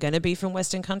majority of them are going to be from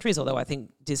Western countries, although I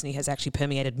think Disney has actually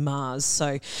permeated Mars.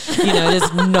 So, you know,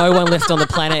 there's no one left on the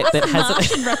planet that has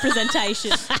Martian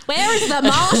representation. Where is the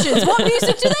Martians? What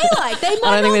music do they like? They might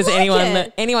I don't think there's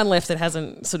like anyone left that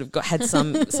hasn't sort of had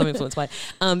some influence by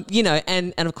it. You know,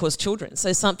 and of course children.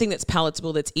 So something that's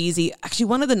palatable, that's easy. Actually,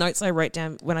 one of the notes I wrote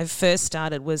down when I first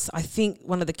started was, I think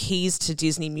one of the keys to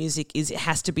Disney music is it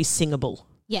has to be singable.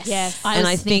 Yes. I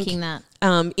was thinking that.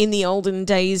 In the olden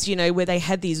days, you know, where they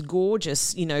had these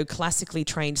gorgeous, you know, classically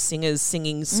trained singers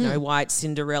singing Snow White,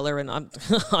 Cinderella, and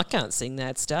I can't sing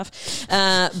that stuff.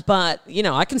 But, you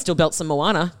know, I can still belt some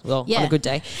Moana, on a good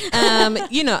day.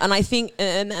 You know, and I think,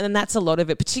 and that's a lot of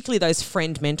it, particularly those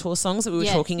friend mentor songs that we were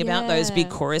talking about, those big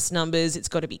chorus numbers. It's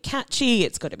got to be catchy,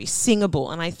 it's got to be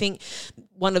singable. And I think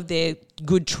one of their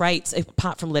good traits,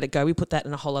 apart from Let It Go, we put that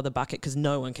in a whole other bucket because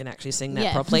no one can actually sing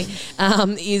that properly,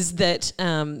 is that,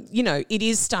 you know, it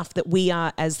is stuff that we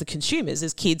are, as the consumers,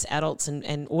 as kids, adults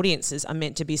and audiences, are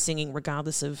meant to be singing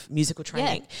regardless of musical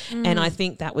training. And I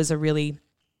think that was a really...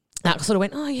 That sort of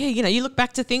went, oh, yeah, you know, you look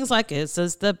back to things like this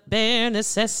as the bare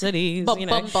necessities, you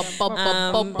know.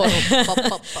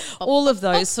 All of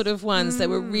those sort of ones that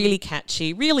were really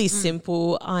catchy, really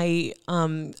simple. I,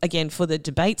 again, for the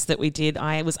debates that we did,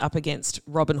 I was up against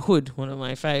Robin Hood, one of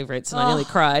my favourites, and I nearly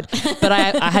cried. But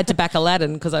I had to back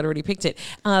Aladdin because I'd already picked it.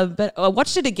 But I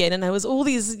watched it again, and there was all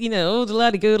these, you know,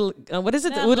 what is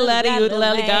it? Oodle-laddy,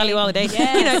 oodle-lally, garly, wally day.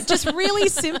 You know, just really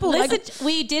simple. Listen,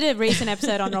 we did a recent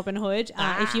episode on Robin Hood.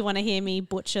 If you want to hear me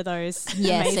butcher those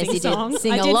amazing songs.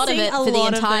 Sing a lot of it for the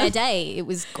entire day. It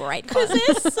was great because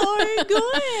they're so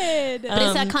good. But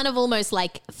it's that kind of almost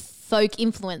like folk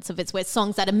influence of it's where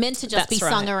songs that are meant to just be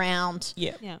sung around.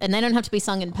 And they don't have to be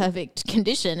sung in perfect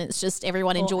condition. It's just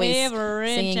everyone enjoys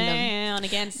singing them.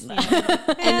 Against,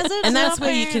 and that's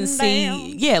where you can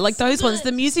see, like those ones,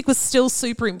 the music was still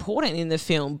super important in the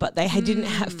film, but they didn't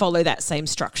follow that same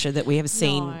structure that we have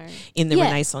seen in the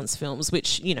Renaissance films,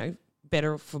 which, you know,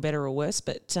 for better or worse,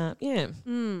 but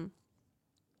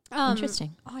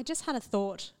interesting. I just had a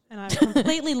thought and I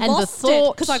completely lost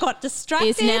it because I got distracted.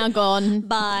 It's now gone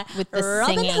by with the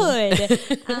Robin singing. Hood.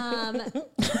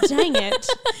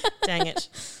 Dang it.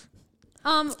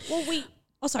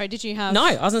 Well, sorry, did you have... No,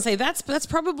 I was going to say that's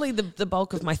probably the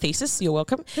bulk of my thesis. You're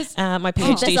welcome. My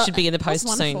PhD should be in the post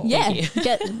soon. Yeah,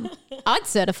 I'd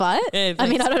certify it. I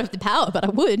mean, I don't have the power, but I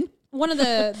would. One of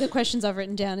the questions I've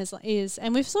written down is,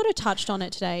 and we've sort of touched on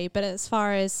it today, but as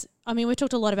far as, I mean, we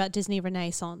talked a lot about Disney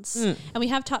Renaissance, and we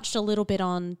have touched a little bit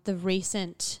on the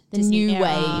recent Disney new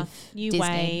era, wave,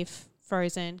 wave,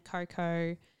 Frozen,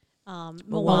 Coco,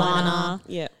 Moana,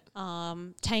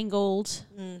 Tangled,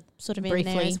 sort of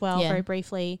briefly, in there as well, very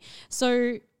briefly.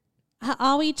 So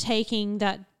are we taking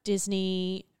that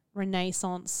Disney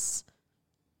Renaissance,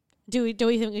 do we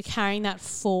think we're carrying that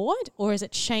forward, or is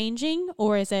it changing,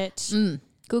 or is it...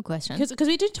 Good question. Because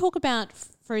we did talk about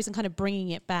Frozen kind of bringing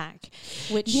it back,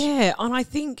 which... Yeah, and I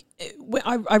think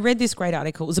I read this great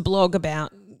article. It was a blog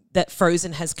about that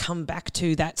Frozen has come back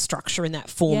to that structure and that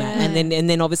format. Yeah. And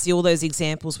then obviously all those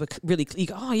examples were really, you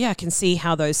go, oh yeah, I can see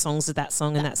how those songs are that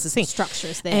song and that's the thing. Structure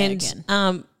is there and,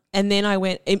 again. And then I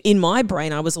went, in my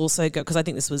brain, I was also, because I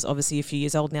think this was obviously a few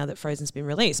years old now that Frozen's been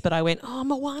released, but I went, oh,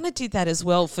 Moana did that as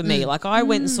well for me. Like I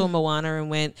went and saw Moana and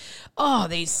went, oh,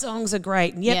 these songs are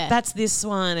great. And that's this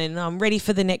one and I'm ready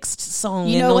for the next song.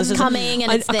 You know what's coming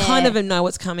and I it's there. I kind of know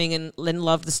what's coming and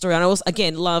loved the story. And I also,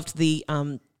 again, loved the...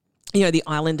 the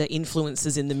Islander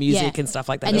influences in the music and stuff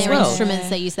like that and as their well. instruments,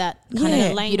 they use that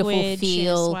kind of beautiful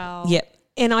feel. as well. Yeah.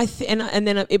 And and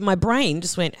then my brain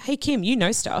just went, hey, Kim, you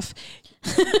know stuff.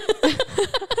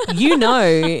 You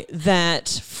know that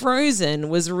Frozen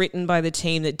was written by the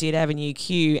team that did Avenue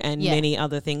Q and many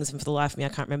other things, and for the life of me I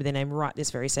can't remember their name right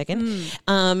this very second.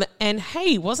 And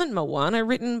hey, wasn't Moana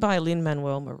written by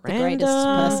Lin-Manuel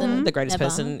Miranda? The greatest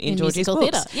person in Georgie's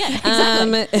books. Yeah,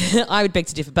 exactly. I would beg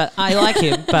to differ, but I like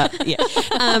him. But yeah,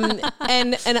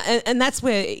 and that's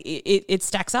where it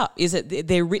stacks up. Is that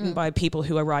they're written by people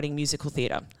who are writing musical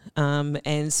theatre.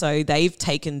 And so they've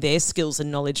taken their skills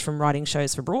and knowledge from writing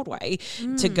shows for Broadway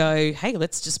to go, hey,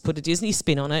 let's just put a Disney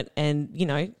spin on it. And,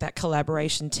 that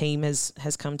collaboration team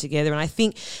has come together. And I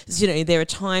think, there are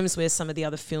times where some of the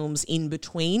other films in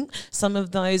between, some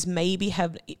of those maybe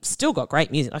have still got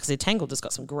great music. Like I said, Tangled has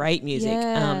got some great music.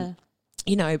 Yeah.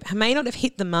 May not have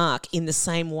hit the mark in the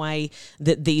same way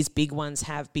that these big ones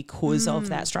have because of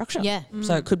that structure. Yeah.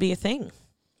 So it could be a thing.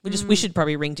 We should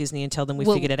probably ring Disney and tell them we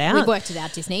figured it out. We've worked it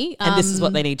out, Disney. And this is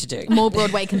what they need to do. More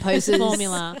Broadway composers.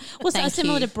 Formula. Well, so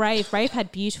similar to Brave. Brave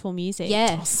had beautiful music.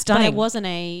 Yeah. Stunning. But it wasn't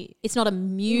it's not a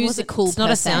musical It's not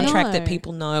a soundtrack that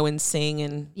people know and sing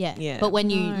and yeah. But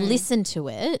when you listen to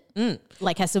it,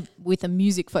 like with a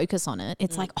music focus on it,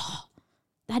 it's like, oh,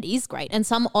 that is great. And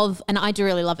and I do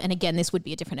really love, and again, this would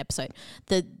be a different episode,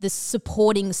 the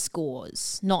supporting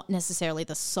scores, not necessarily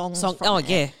the songs from it,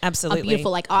 yeah, absolutely. are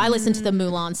beautiful. Like I listen to the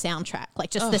Mulan soundtrack,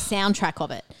 like just the soundtrack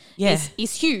of it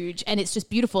is huge and it's just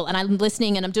beautiful. And I'm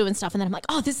listening and I'm doing stuff and then I'm like,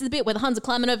 oh, this is the bit where the Huns are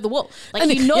climbing over the wall.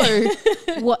 Like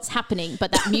what's happening,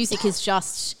 but that music is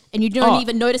just... And you don't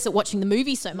even notice it watching the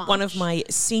movie so much. One of my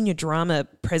senior drama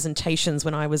presentations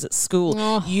when I was at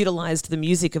school utilised the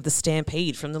music of the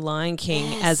Stampede from The Lion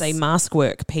King as a mask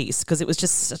work piece because it was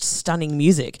just such stunning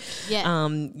music. Yeah.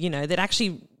 That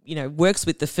actually... works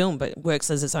with the film, but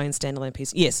works as its own standalone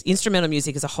piece. Yes, instrumental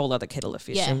music is a whole other kettle of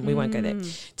fish, and we won't go there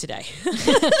today.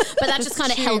 But that just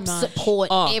kind of helps support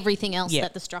everything else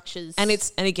that the structures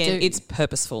it's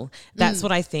purposeful. That's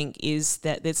what I think is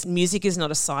that music is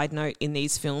not a side note in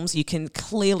these films. You can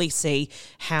clearly see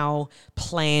how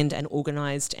planned and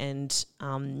organised and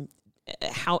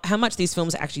how much these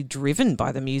films are actually driven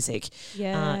by the music,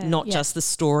 not just the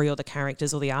story or the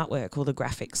characters or the artwork or the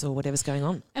graphics or whatever's going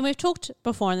on. And we've talked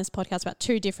before in this podcast about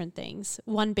two different things.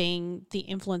 One being the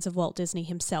influence of Walt Disney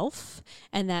himself,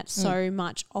 and that so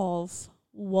much of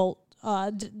Walt,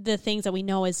 the things that we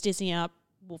know as Disney are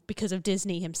because of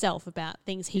Disney himself, about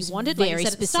things he wanted. Very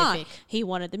like specific. He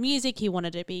wanted the music, he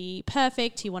wanted to be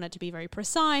perfect, he wanted to be very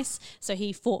precise, so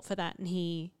he fought for that and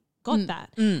he got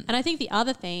that. And I think the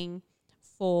other thing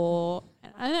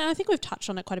I think we've touched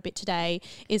on it quite a bit today,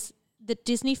 is that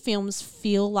Disney films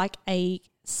feel like a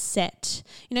set.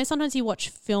 Sometimes you watch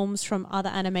films from other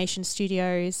animation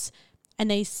studios and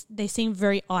they seem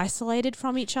very isolated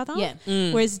from each other. Yeah.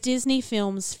 Whereas Disney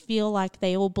films feel like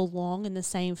they all belong in the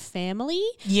same family.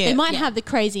 Yeah. They might have the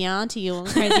crazy auntie or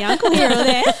crazy uncle here or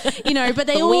there, but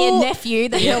they all... weird nephew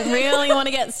that you don't really want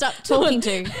to get stuck talking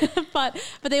to. But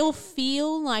they all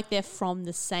feel like they're from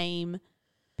the same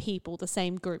people, the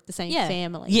same group, the same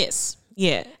family. Yes.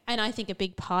 Yeah. And I think a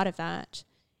big part of that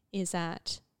is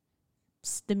that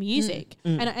the music.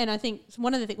 And I think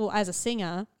one of the things, as a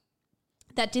singer,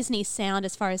 that Disney sound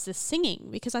as far as the singing,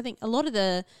 because I think a lot of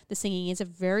the singing is a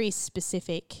very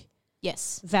specific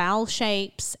vowel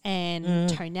shapes and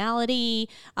tonality.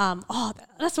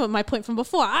 That's what my point from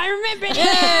before. I remember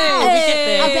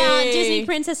about Disney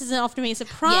princesses and often being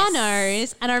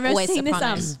sopranos, and I remember Always seeing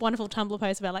sopranos. this wonderful Tumblr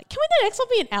post about like, can the next one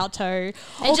be an alto,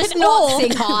 and just not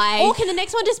sing high, or can the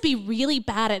next one just be really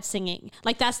bad at singing?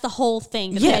 Like that's the whole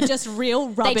thing. That they're just real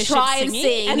rubbish. They try at and singing,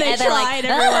 sing, and they try, and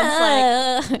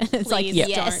everyone's like, it's like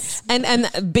yes.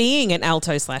 And being an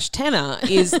alto / tenor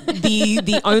is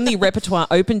the only repertoire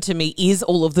open to me Disney is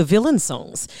all of the villain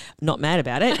songs. Not mad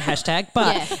about it, hashtag.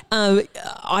 But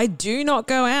I do not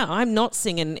go out. I'm not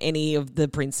singing any of the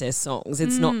princess songs.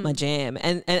 It's not my jam.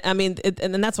 And I mean,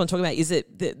 and that's what I'm talking about, is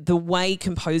that the way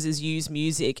composers use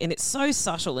music, and it's so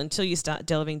subtle until you start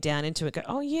delving down into it. Go,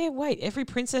 oh yeah, wait, every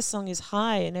princess song is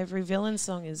high and every villain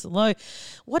song is low.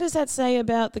 What does that say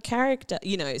about the character?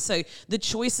 You know, so the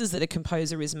choices that a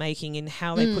composer is making in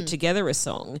how they put together a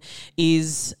song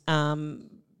is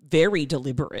very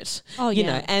deliberate. You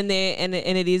know, and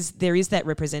there is that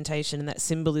representation and that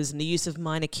symbolism, the use of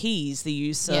minor keys, the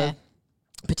use of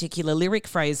particular lyric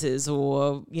phrases,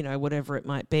 or, you know, whatever it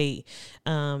might be.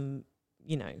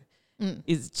 You know,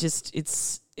 is just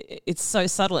it's so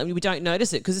subtle. I mean, we don't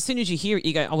notice it because as soon as you hear it,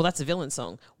 you go, oh, well, that's a villain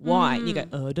song. Why? And you go,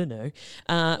 oh, I don't know.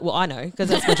 Well, I know because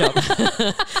that's my job.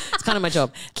 It's kind of my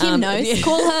job. Kim knows.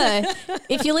 Call her.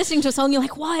 If you're listening to a song, you're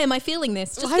like, why am I feeling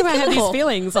this? Just why do I have these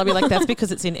feelings? I'll be like, that's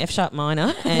because it's in F sharp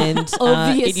minor and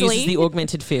it uses the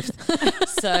augmented fifth.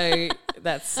 So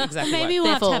that's exactly Maybe right.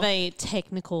 we'll have to have a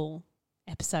technical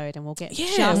episode and we'll get we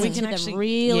just can into actually the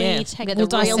really technical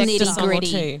the real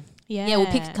nitty-gritty. Yeah, we'll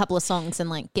pick a couple of songs and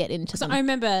like get into them. I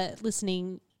remember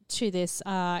listening to this.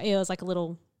 It was like a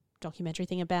little documentary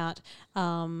thing about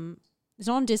it's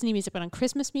not on Disney music, but on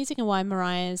Christmas music, and why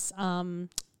Mariah's All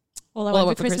I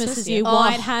Want for Christmas Is You.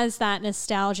 Why it has that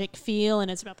nostalgic feel, and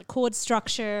it's about the chord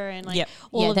structure and like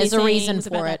all of there's these a reason things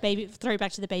for about it. that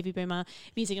throwback to the baby boomer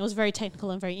music. It was very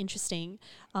technical and very interesting.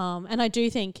 And I do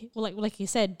think, well, like you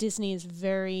said, Disney is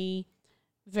very,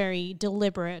 very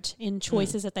deliberate in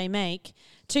choices that they make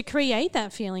to create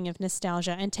that feeling of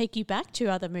nostalgia and take you back to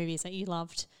other movies that you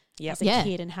loved as a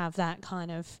kid and have that kind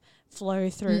of flow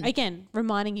through. Again,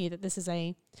 reminding you that this is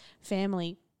a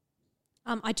family.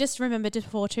 I just remembered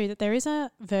before too that there is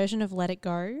a version of Let It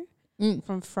Go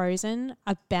from Frozen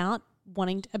about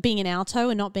being an alto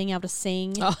and not being able to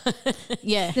sing.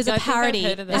 There's a parody.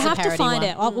 I have to find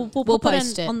it. We'll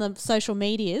post it on the social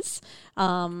medias.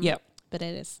 But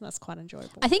that's quite enjoyable.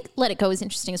 I think Let It Go is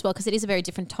interesting as well because it is a very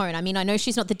different tone. I mean, I know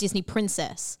she's not the Disney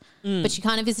princess, but she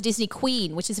kind of is a Disney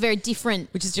queen, which is a very different,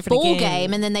 ball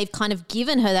game. And then they've kind of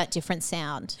given her that different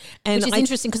sound, which is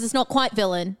interesting because it's not quite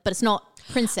villain, but it's not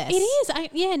princess. It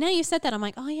is. Now you said that, I'm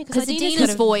like, oh yeah, because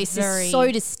Adina's voice is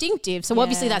so distinctive. So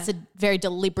obviously that's a very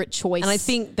deliberate choice. And I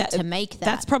think that to make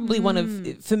that's probably one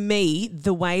of, for me,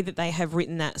 the way that they have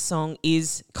written that song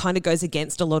is kind of goes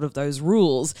against a lot of those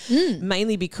rules,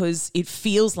 mainly because it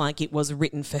feels like it was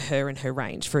written for her and her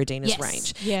range, for Adina's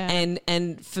range. Yeah.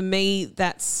 And for me,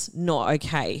 that's not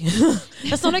okay.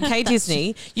 That's not okay,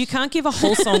 Disney. You can't give a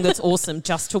whole song that's awesome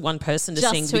just to one person to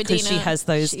sing because Adina, she has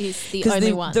those. She's the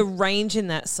only one. The range in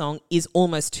that song is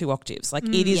almost 2 octaves. Like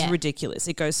it is ridiculous.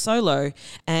 It goes so low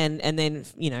and then,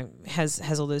 you know,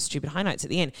 has all those stupid high notes at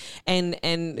the end. And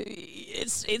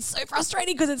it's so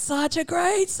frustrating because it's such a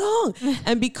great song.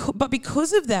 And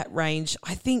because of that range,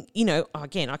 I think, you know,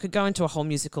 again, I could go into a whole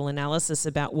musical analysis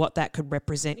about what that could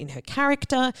represent in her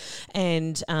character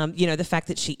and, you know, the fact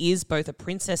that she is both a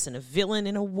princess and a villain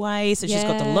in a way. So she's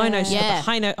got the low note, she's got the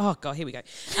high note. Oh God, here we go.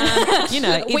 You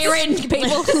know, we're in,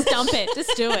 people. Dump it.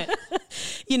 Just do it.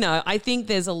 You know, I think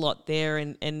there's a lot there,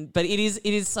 but it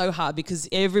is so hard because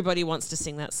everybody wants to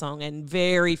sing that song, and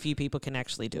very few people can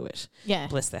actually do it. Yeah,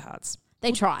 bless their hearts.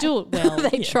 They try. Do it well.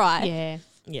 They try.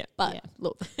 Yeah. But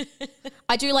look,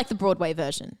 I do like the Broadway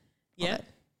version. Yeah,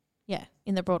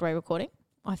 in the Broadway recording,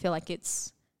 I feel like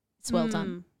it's well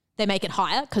done. They make it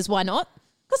higher because why not?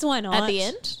 Because why not? At the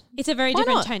end, it's a very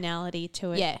different tonality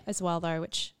to it as well, though,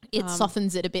 which it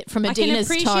softens it a bit from Adina's tone. I can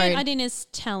appreciate tone. Adina's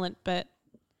talent, but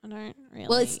I don't really.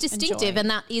 Well, it's distinctive, and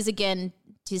that is again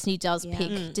Disney does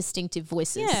pick distinctive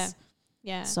voices.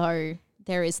 Yeah. So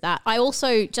there is that. I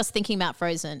also just thinking about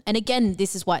Frozen, and again,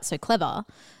 this is why it's so clever.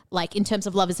 Like in terms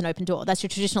of "Love Is an Open Door," that's your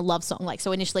traditional love song. Like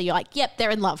so, initially you're like, "Yep,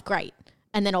 they're in love, great,"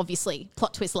 and then obviously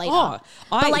plot twist later.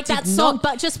 But like that song,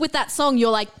 but just with that song,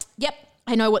 you're like, "Yep,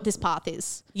 I know what this path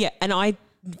is." Yeah, and I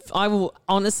will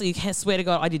honestly swear to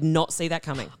God, I did not see that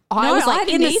coming. I was like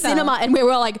in the cinema and we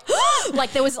were like,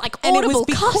 like there was like audible. And it was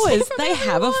because they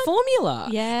have a formula.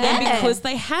 Yeah. And because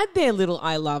they had their little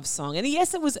I Love song. And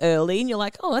yes, it was early and you're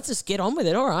like, oh, let's just get on with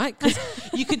it. All right. Because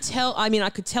you could tell, I mean, I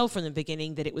could tell from the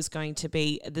beginning that it was going to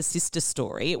be the sister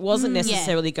story. It wasn't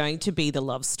necessarily going to be the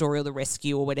love story or the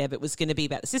rescue or whatever. It was going to be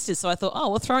about the sisters. So I thought,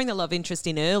 oh, well, throwing the love interest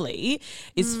in early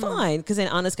is fine because then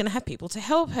Anna's going to have people to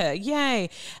help her. Yay.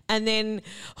 And then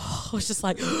I was just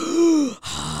like,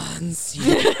 Hans,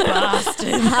 you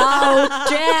bastard. How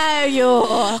dare you?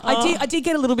 I did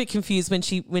get a little bit confused when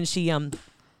she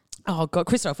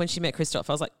Christoph, when she met Christoph,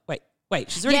 I was like, wait, Wait,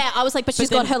 she's already... Yeah, I was like, but she's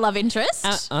got her love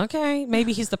interest. Okay,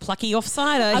 maybe he's the plucky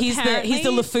offsider. He's the Apparently.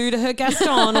 LeFou to her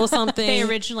Gaston or something. They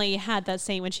originally had that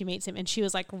scene when she meets him and she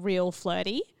was like real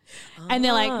flirty. And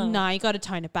they're like, no, you got to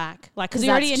tone it back. Like, because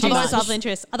you already That's too introduced much. love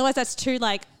interest. Otherwise, that's too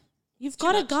like, you've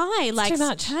got a guy. Like, too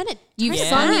much. turn it. You've turn it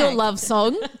sung your back. love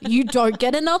song. You don't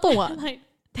get another one. Like,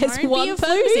 There's don't one be a per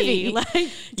floozy. movie. Like,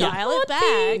 dial Not it back.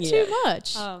 being too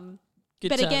much. Good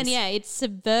But again, terms. yeah, it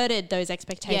subverted those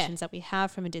expectations that we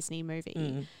have from a Disney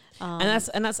movie. And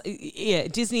that's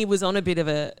Disney was on a bit of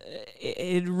it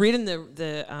had ridden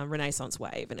the Renaissance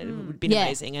wave, and it would been Yeah.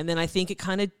 amazing. And then I think it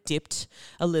kind of dipped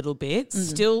a little bit.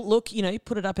 Still, look,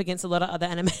 put it up against a lot of other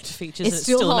animated features. It and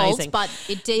still it's still holds, amazing. but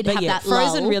it did But have yeah, that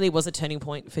Frozen lull. really was a turning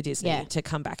point for Disney Yeah. to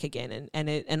come back again,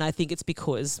 and I think it's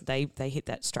because they hit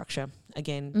that structure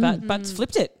again, but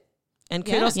flipped it, and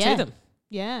kudos Yeah. to them.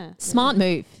 Yeah. Smart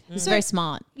move. It's very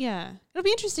smart. Yeah. It'll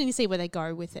be interesting to see where they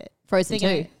go with it. Frozen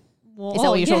They're 2. Well, Is that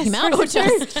what you're talking about? Or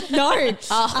just- No. I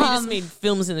just mean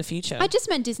films in the future. I just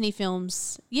meant Disney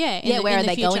films. Yeah. Yeah, where in are the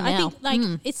they future. going I now?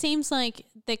 think it seems like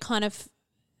they're kind of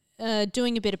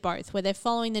doing a bit of both, where they're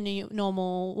following the new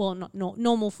normal, well, not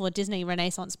normal for Disney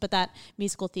Renaissance, but that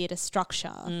musical theatre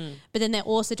structure. But then they're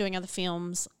also doing other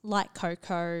films like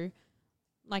Coco,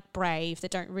 like Brave,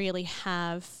 that don't really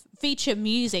have feature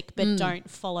music, but don't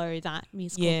follow that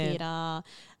musical theatre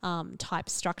type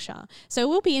structure. So it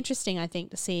will be interesting, I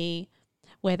think, to see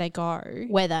where they go.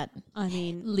 Where that I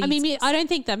mean, leads I don't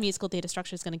think that musical theatre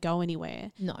structure is going to go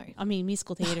anywhere. No. I mean,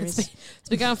 musical theatre is It's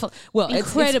been going for, well,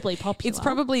 incredibly popular. It's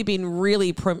probably been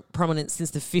really prominent since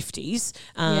the 50s,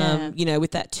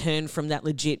 with that turn from that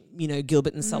legit,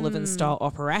 Gilbert and Sullivan style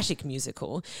operatic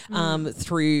musical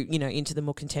through, into the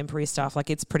more contemporary stuff.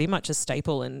 Like, it's pretty much a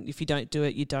staple, and if you don't do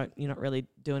it, you're not really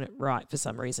doing it right for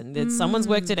some reason. Someone's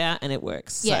worked it out and it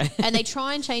works. Yeah, So and they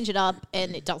try and change it up,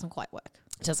 and it doesn't quite work.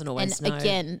 it doesn't always And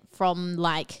again, from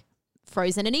like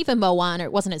Frozen and even Moana,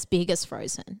 it wasn't as big as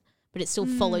Frozen, but it still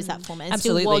follows that format. It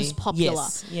Absolutely. still was popular.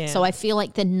 Yes, yeah. So I feel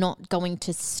like they're not going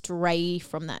to stray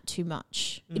from that too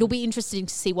much. It'll be interesting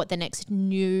to see what the next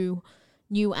new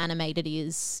animated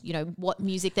is, what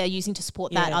music they're using to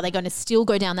support that. Yeah. Are they going to still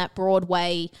go down that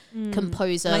Broadway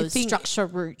composer And I think structure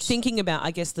route? Thinking about,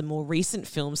 I guess, the more recent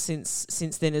films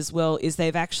since then as well, is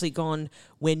they've actually gone,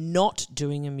 we're not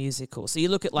doing a musical. So you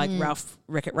look at like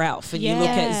Wreck-It Ralph, and you look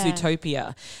at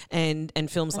Zootopia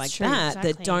and films like true, that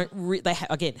exactly. that don't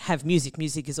again have music.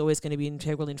 Music is always going to be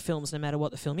integral in films, no matter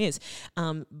what the film is,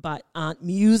 but aren't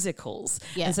musicals.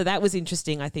 Yeah. And so that was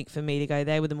interesting, I think, for me to go.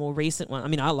 They were the more recent one. I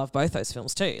mean, I love both those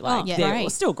films too. Like, yeah. they're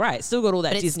Great. still great. Still got all that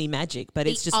But it's Disney magic, but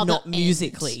the it's just other not end.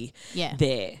 musically Yeah.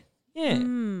 there. Yeah.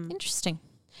 Interesting.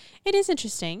 it is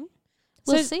interesting.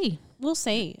 We'll So see. We'll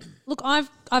see. Look, I've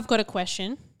got a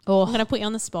question. Oh. I'm going to put you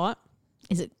on the spot.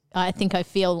 Is it? I think I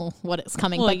feel what it's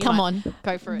coming, Well, but you come might. on,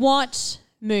 go for it. What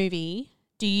movie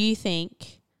do you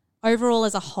think, overall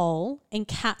as a whole,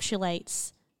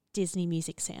 encapsulates Disney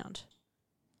music sound?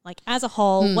 Like, as a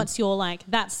whole, what's your,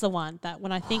 that's the one that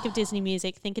when I think of Disney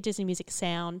music, think of Disney music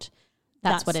sound.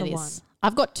 That's what it the is. one.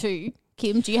 I've got two.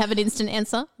 Kim, do you have an instant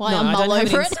answer? Why No, I mull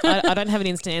over it? I don't have an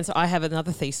instant answer. I have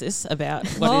another thesis about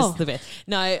what is the best.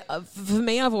 No, for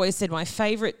me, I've always said my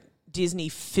favourite Disney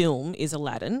film is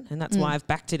Aladdin, and that's why I've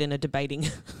backed it in a debating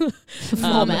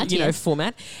Format, yes.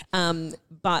 format.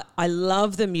 But I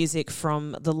love the music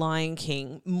from The Lion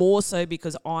King, more so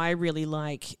because I really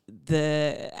like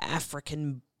the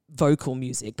African vocal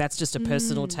music. That's just a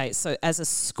personal taste. So as a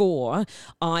score,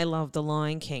 I love The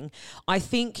Lion King. I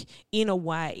think in a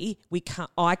way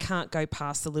I can't go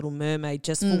past The Little Mermaid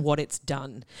just for what it's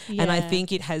done. And I Yeah.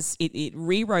 think it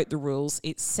rewrote the rules,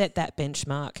 it set that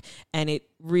benchmark, and it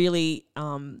really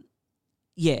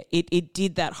it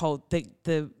did that whole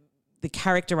the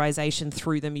characterization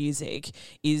through the music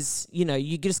is,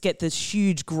 you just get this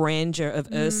huge grandeur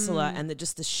of Ursula and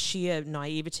just the sheer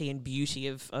naivety and beauty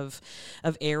of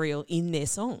Ariel in their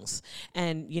songs.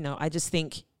 And, I just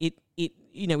think it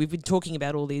we've been talking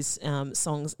about all these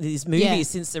songs, these movies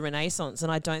since the Renaissance,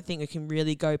 and I don't think we can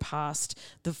really go past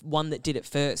the one that did it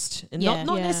first. And not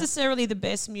Yeah. necessarily the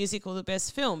best music or the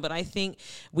best film, but I think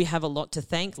we have a lot to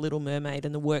thank Little Mermaid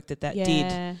and the work that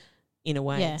did in a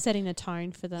way. Yeah. setting the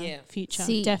tone for the future.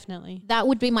 See, Definitely. That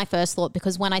would be my first thought,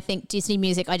 because when I think Disney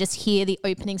music, I just hear the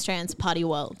opening strands Party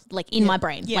World, in my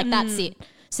brain. Yeah. Like, that's it.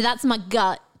 So that's my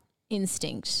gut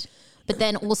instinct. But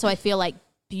then also I feel like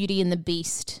Beauty and the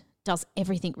Beast does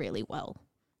everything really well.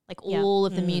 Like, all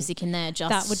of the music in there just...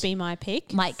 That would be my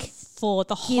pick. Like, for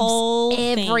the gives whole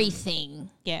thing. everything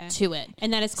to it.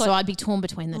 And then it's got So I'd be torn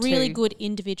between the really two. good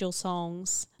individual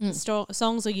songs.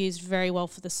 Songs are used very well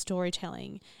for the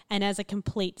storytelling, and as a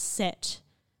complete set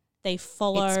They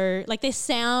follow, like they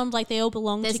sound like they all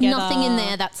belong There's together. nothing in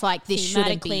there that's like this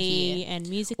shouldn't be thematically here. and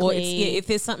musically. Or if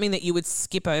there's something that you would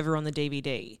skip over on the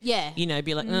DVD, you know,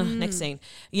 be like, next scene.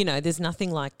 You know, there's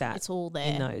nothing like that. It's all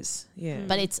there. in those. Yeah,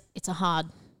 But it's a hard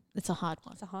one. It's a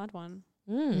hard one.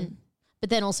 But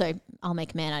then also, I'll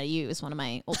Make a Man Out of You is one of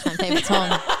my all-time favorite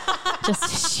songs.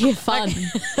 Just sheer fun.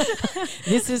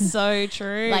 this is so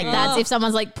true. Like that's if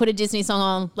someone's like, put a Disney song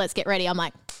on, let's get ready. I'm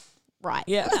like, right.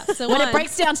 Yeah. So When it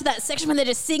breaks down to that section when they're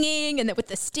just singing and they're with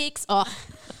the sticks,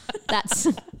 that's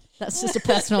just a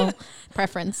personal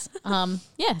preference.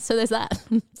 Yeah, so there's that.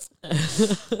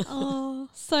 Oh,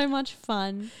 so much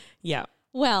fun. Yeah.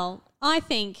 Well, I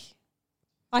think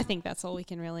that's all we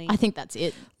can really. I think that's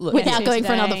it. Look, Without to going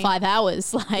for another today. 5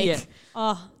 hours, like Yeah.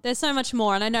 Oh, there's so much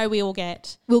more, and I know we will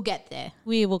get there.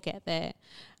 we'll get there.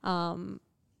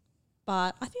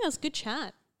 But I think that was a good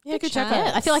chat. Yeah, good chat.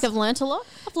 Yeah, I feel like I've learnt a lot.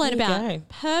 I've learned There you about go.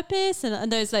 purpose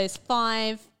and those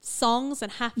 5 songs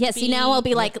and have Yeah, to see, be. now I'll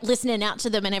be like listening out to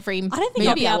them in every I don't think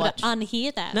I'll be able watch. to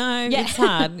unhear that. No, it's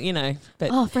hard, you know. But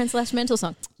Oh, Friends/Mental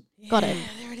song. Got it.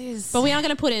 there it is. But we are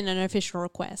going to put in an official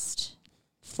request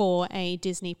for a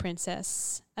Disney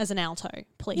princess as an alto,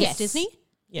 please. Yes. Disney?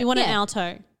 Yeah. We want an Yeah.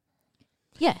 alto.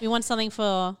 Yeah. We want something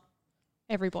for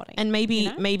everybody. And maybe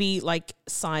know? maybe like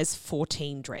size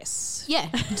 14 dress Yeah.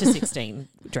 to 16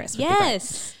 dress. Would be great.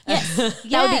 yes. Yes.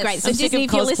 That would be great. So I'm sick Disney,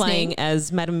 of if you're cosplaying listening,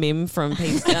 as Madame Mim from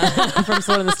from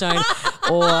Sword in the Stone,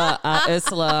 or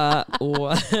Ursula,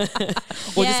 or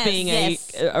just Yes, being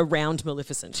yes. a round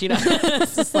Maleficent. You know,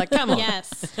 it's just like, come on. Yes.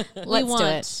 Let's we do want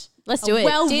it. Let's do a it.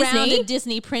 well-rounded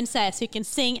Disney princess who can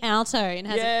sing alto and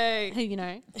has Yay. you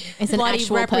know, It's an bloody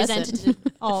actual representative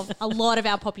of a lot of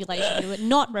our population who are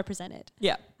not represented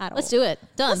Yeah. at all. Let's do it.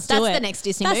 Done. Let's do That's it. the next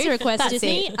Disney That's move. the request, That's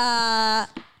Disney. it.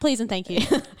 Please and thank you.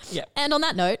 Yeah. And on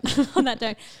that note, On that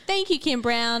note, thank you, Kim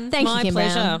Brown. thank My you, Kim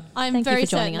pleasure. Brown. I'm Thank you very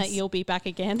for joining certain us. that you'll be back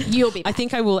again. You'll be I back.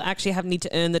 think I will actually need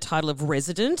to earn the title of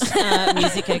resident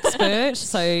music expert.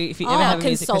 So if you ever have a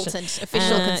music consultant, question-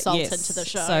 official consultant yes. to the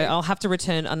show. So I'll have to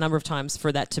return a number of times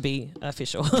for that to be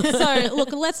official. So,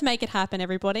 look, let's make it happen,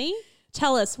 everybody.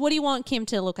 Tell us, what do you want Kim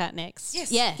to look at next?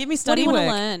 Yeah. Give me What do study you want to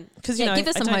work. learn? Because Yeah, give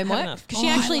us some homework. Because she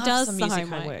actually does some the music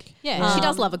homework. Yeah, she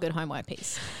does love a good homework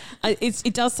piece.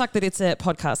 It does suck that it's a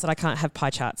podcast that I can't have pie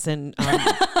charts and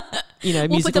you know We'll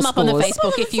musical put them up on the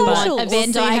scores. Facebook if you want a We'll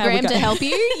Venn see how we diagram go. to help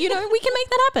you. You know, we can make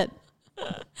that happen.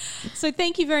 So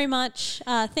thank you very much.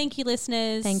 Thank you,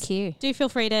 listeners. Thank you. Do feel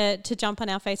free to jump on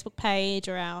our Facebook page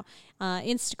or our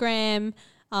Instagram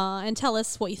and tell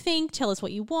us what you think. Tell us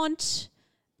what you want.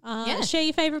 Yeah. Share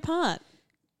your favourite part.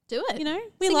 Do it. You know,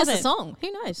 we Sing love us it. a song.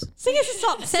 Who knows? Sing us a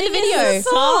song. Send a Sing us video. a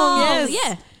song. Yes.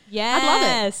 Yeah.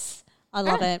 Yes. I'd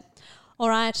love it. I love it. All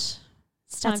right.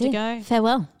 It's time That's to it. go.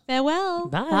 Farewell. Farewell.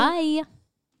 Bye.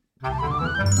 Bye.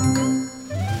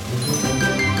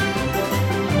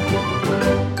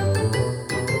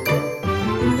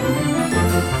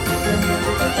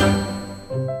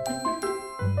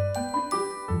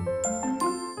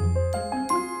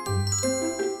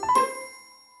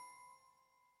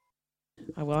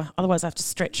 Oh, well, otherwise I have to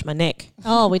stretch my neck.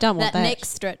 Oh, we don't want That that. next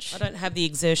stretch. I don't have the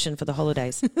exertion for the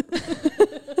holidays.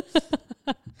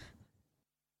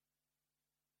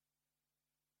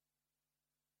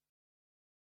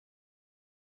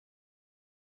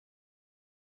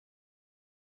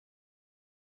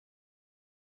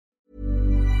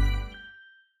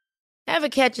 Ever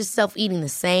catch yourself eating the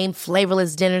same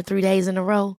flavorless dinner 3 days in a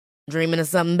row? Dreaming of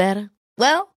something better?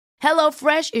 Well,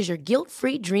 HelloFresh is your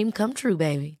guilt-free dream come true,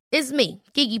 baby. It's me,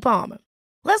 Keke Palmer.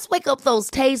 Let's wake up those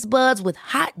taste buds with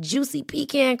hot, juicy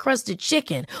pecan-crusted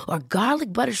chicken or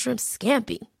garlic butter shrimp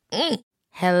scampi.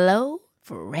 Hello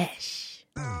Fresh.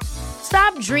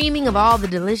 Stop dreaming of all the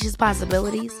delicious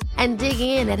possibilities and dig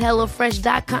in at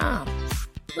HelloFresh.com.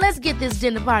 Let's get this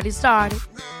dinner party started.